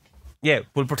 Yeah,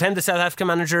 we'll pretend the South African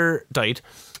manager died.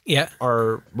 Yeah.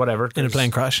 Or whatever. In a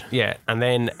plane crash. Yeah. And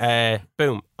then,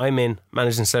 boom, I'm in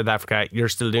managing South Africa. You're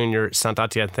still doing your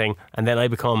Santatia thing. And then I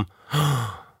become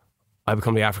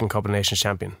the African Cup of Nations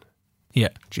champion. Yeah.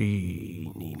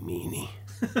 Genie meanie.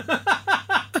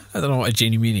 I don't know what a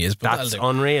genie meanie is, but that's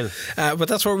unreal. But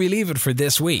that's where we leave it for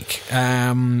this week.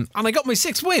 And I got my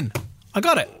 6th win. I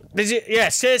got it. Did you? Yeah,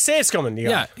 say it's coming. You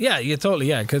totally.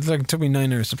 Yeah, because it took me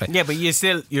 9 hours to play. Yeah, but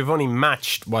you've only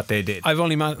matched what they did. I've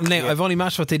only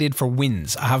matched what they did for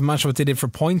wins. I haven't matched what they did for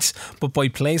points, but by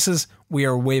places we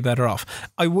are way better off.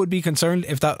 I would be concerned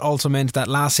if that also meant that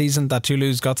last season that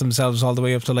Toulouse got themselves all the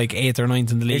way up to like 8th or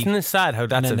 9th in the league. Isn't it sad how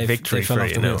that's a victory for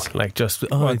you know? Like just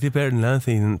I did better than last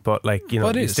season, but like you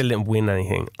know, you still didn't win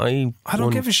anything. I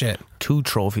don't give a shit. 2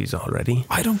 trophies already.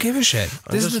 I don't give a shit.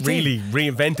 This is really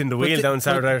reinventing the wheel down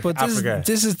South Africa.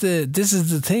 This is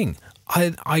the thing.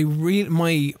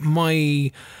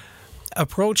 My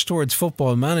approach towards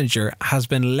Football Manager has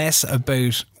been less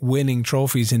about winning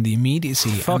trophies in the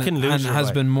immediacy and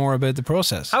has been more about the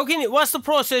process. How can you? What's the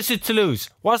process at Toulouse?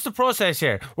 What's the process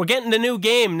here? We're getting the new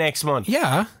game next month.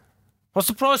 Yeah. What's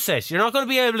the process? You're not going to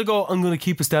be able to go, I'm going to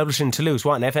keep establishing Toulouse.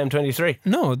 What, in FM23?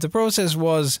 No, the process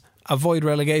was avoid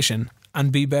relegation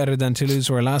and be better than Toulouse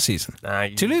were last season.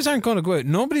 Toulouse aren't going to go out.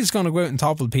 Nobody's going to go out and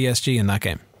topple PSG in that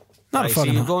game. Not a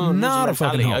fucking hope. Not a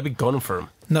fucking hope. I'd be gunning for him.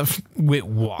 Wait,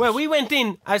 what? Well, we went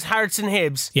in as Hearts and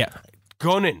Hibs. Yeah.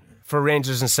 Gunning for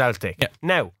Rangers and Celtic. Yeah.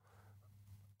 Now,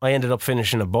 I ended up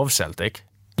finishing above Celtic.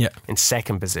 Yeah. In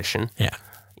 2nd position. Yeah.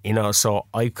 You know, so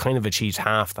I kind of achieved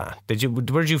half that. Where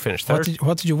did you finish? 3rd?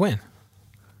 What did you win?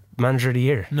 Manager of the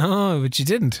Year. No, but you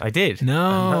didn't. I did.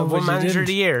 No, won Manager of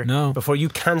the Year. No. Before you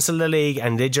cancelled the league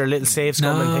and did your little save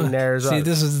scumming thing there as well. See,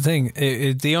 this is the thing.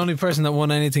 The only person that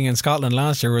won anything in Scotland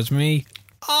last year was me.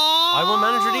 I won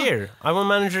Manager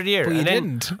of the Year. But you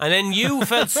didn't. And then you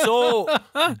felt so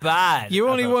bad. You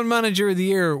only won Manager of the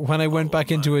Year when I went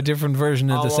back into a different version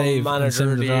of the save.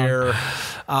 Manager of the Year.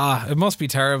 It must be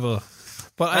terrible.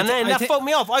 But then that fucked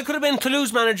me off. I could have been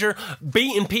Toulouse manager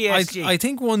beating PSG. I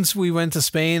think once we went to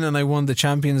Spain and I won the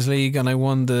Champions League and I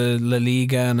won the La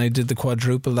Liga and I did the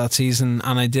quadruple that season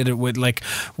and I did it with like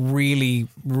really,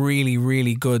 really,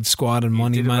 really good squad and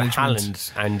money management.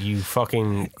 Haaland, and you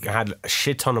fucking had a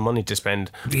shit ton of money to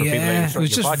spend. For yeah, it was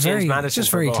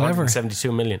just very clever.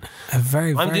 72 million.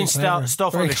 I'm doing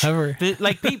stuff very on clever.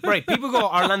 Like people go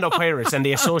Orlando Pirates and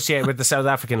they associate with the South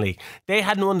African League. They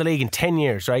hadn't won the league in 10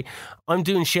 years, right? I'm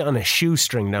doing shit on a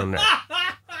shoestring down there.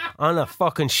 On a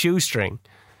fucking shoestring.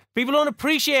 People don't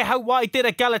appreciate what I did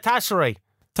at Galatasaray.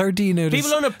 13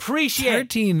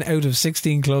 out of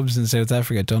 16 clubs in South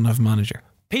Africa don't have a manager.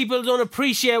 People don't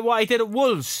appreciate what I did at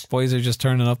Wolves. Boys are just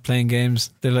turning up playing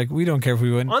games. They're like, we don't care if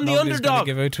we win. I'm the Nobody's underdog. Gonna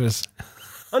give out to us.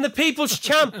 I'm the people's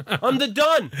champ. I'm the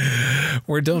Don.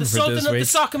 We're done the for Sultan this of week.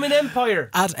 the Soccerman Empire.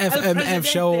 At FMF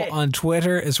Show on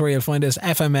Twitter is where you'll find us.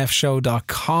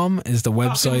 FMFshow.com is the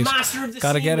website.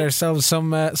 Got to get ourselves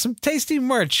some tasty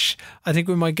merch. I think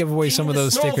we might give away some of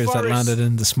those stickers that landed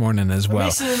in this morning as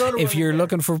well. If you're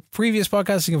looking for previous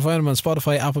podcasts, you can find them on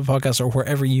Spotify, Apple Podcasts, or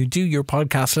wherever you do your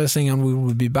podcast listening, and we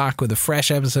will be back with a fresh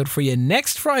episode for you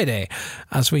next Friday,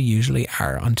 as we usually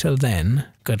are. Until then,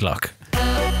 good luck.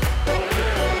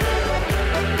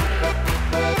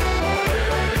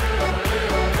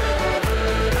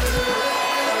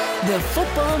 The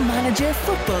Football Manager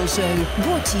Football Show,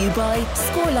 brought to you by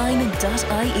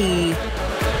scoreline.ie.